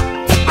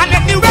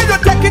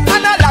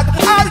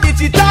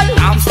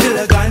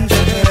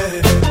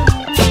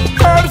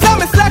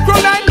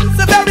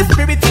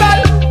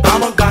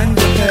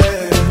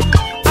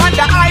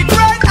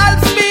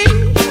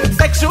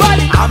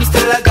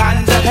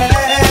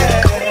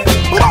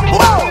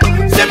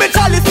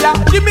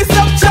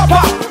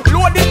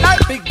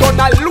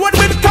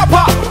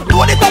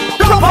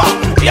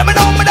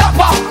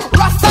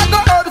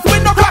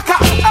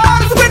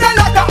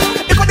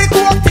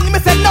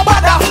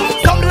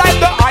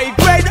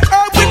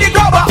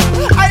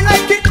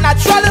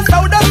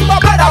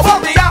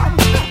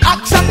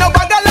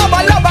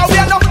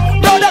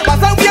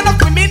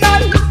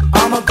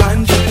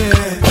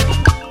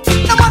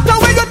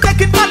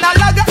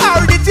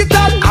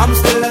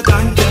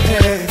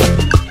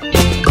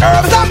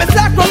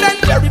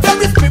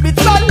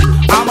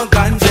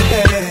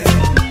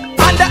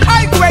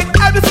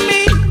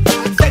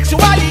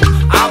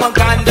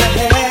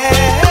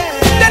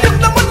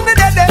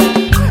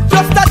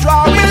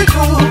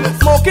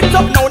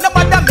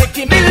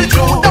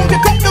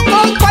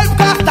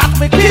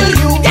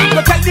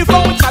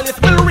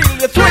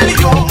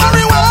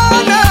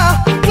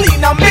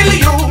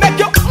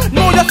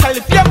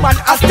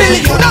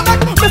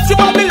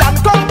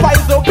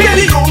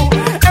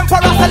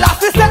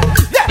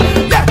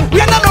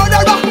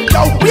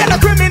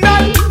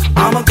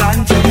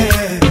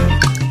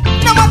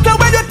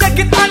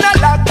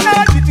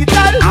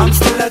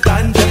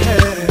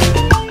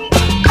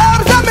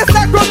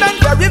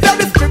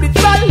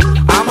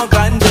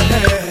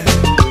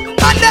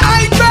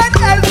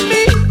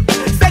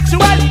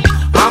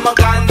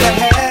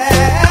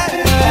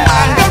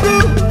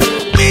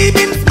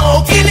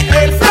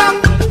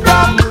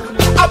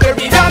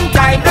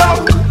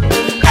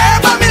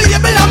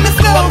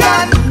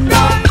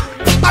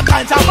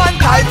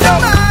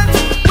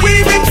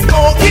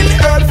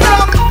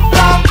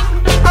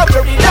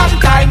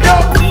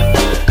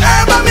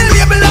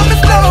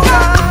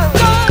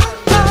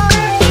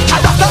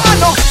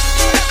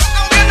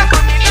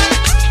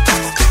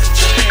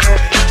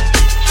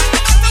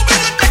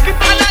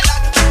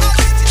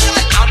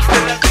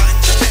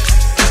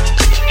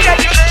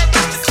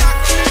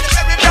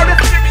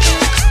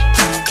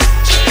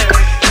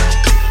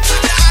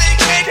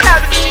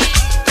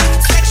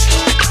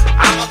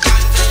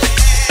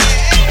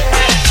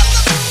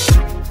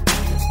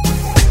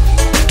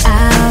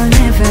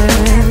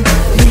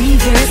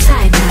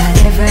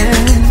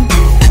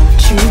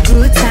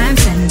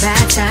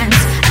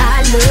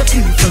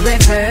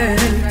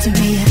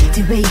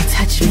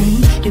 touch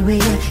me, the way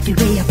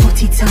you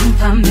put it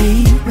on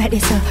me. Ready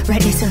so,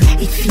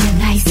 it feel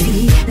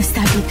nicey. No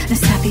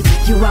stop it,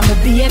 you are my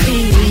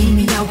baby. Wine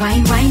me a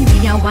wine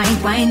me a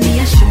wine me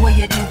a show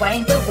you the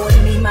wine, but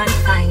hold me man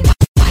fine.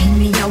 Wine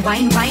me a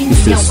wine me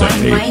a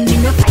wine me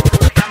no fight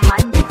over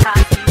man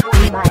because you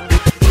hold mine.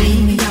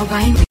 Wine me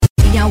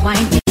a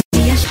wine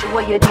me a show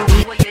you the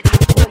wine,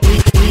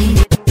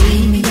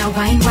 wine me a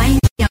wine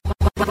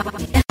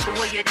me a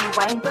show you the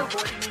wine, but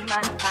hold me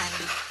man fine.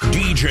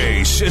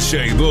 DJ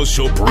Sisse, the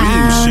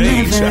Supreme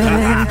Saint.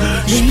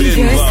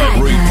 Spin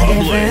Vibe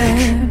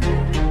Republic.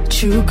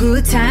 Through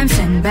good times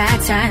and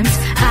bad times,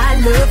 I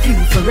love you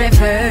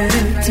forever.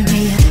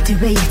 The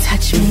way you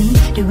touch me,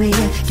 the way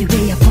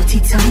you put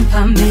it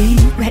on me.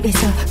 Ready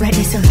so,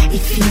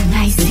 it feel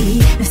nicey.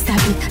 No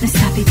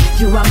stop it,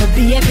 you are my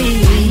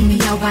baby. Wine me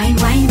a wine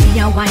me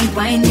a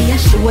wine me a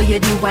show you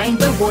the wine,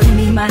 but hold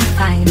me man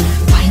fine.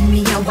 Wine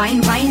me a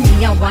wine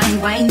me a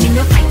wine me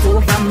no fight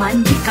over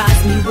man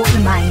because me hold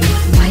mine.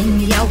 Wine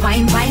me a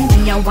wine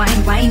me a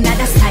wine, not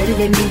a style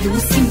let me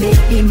use to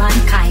make me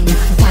mankind.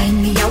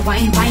 Wine me a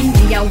wine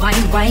me a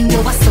wine, you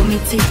a so me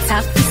tick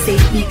tock to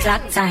save me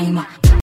clock time.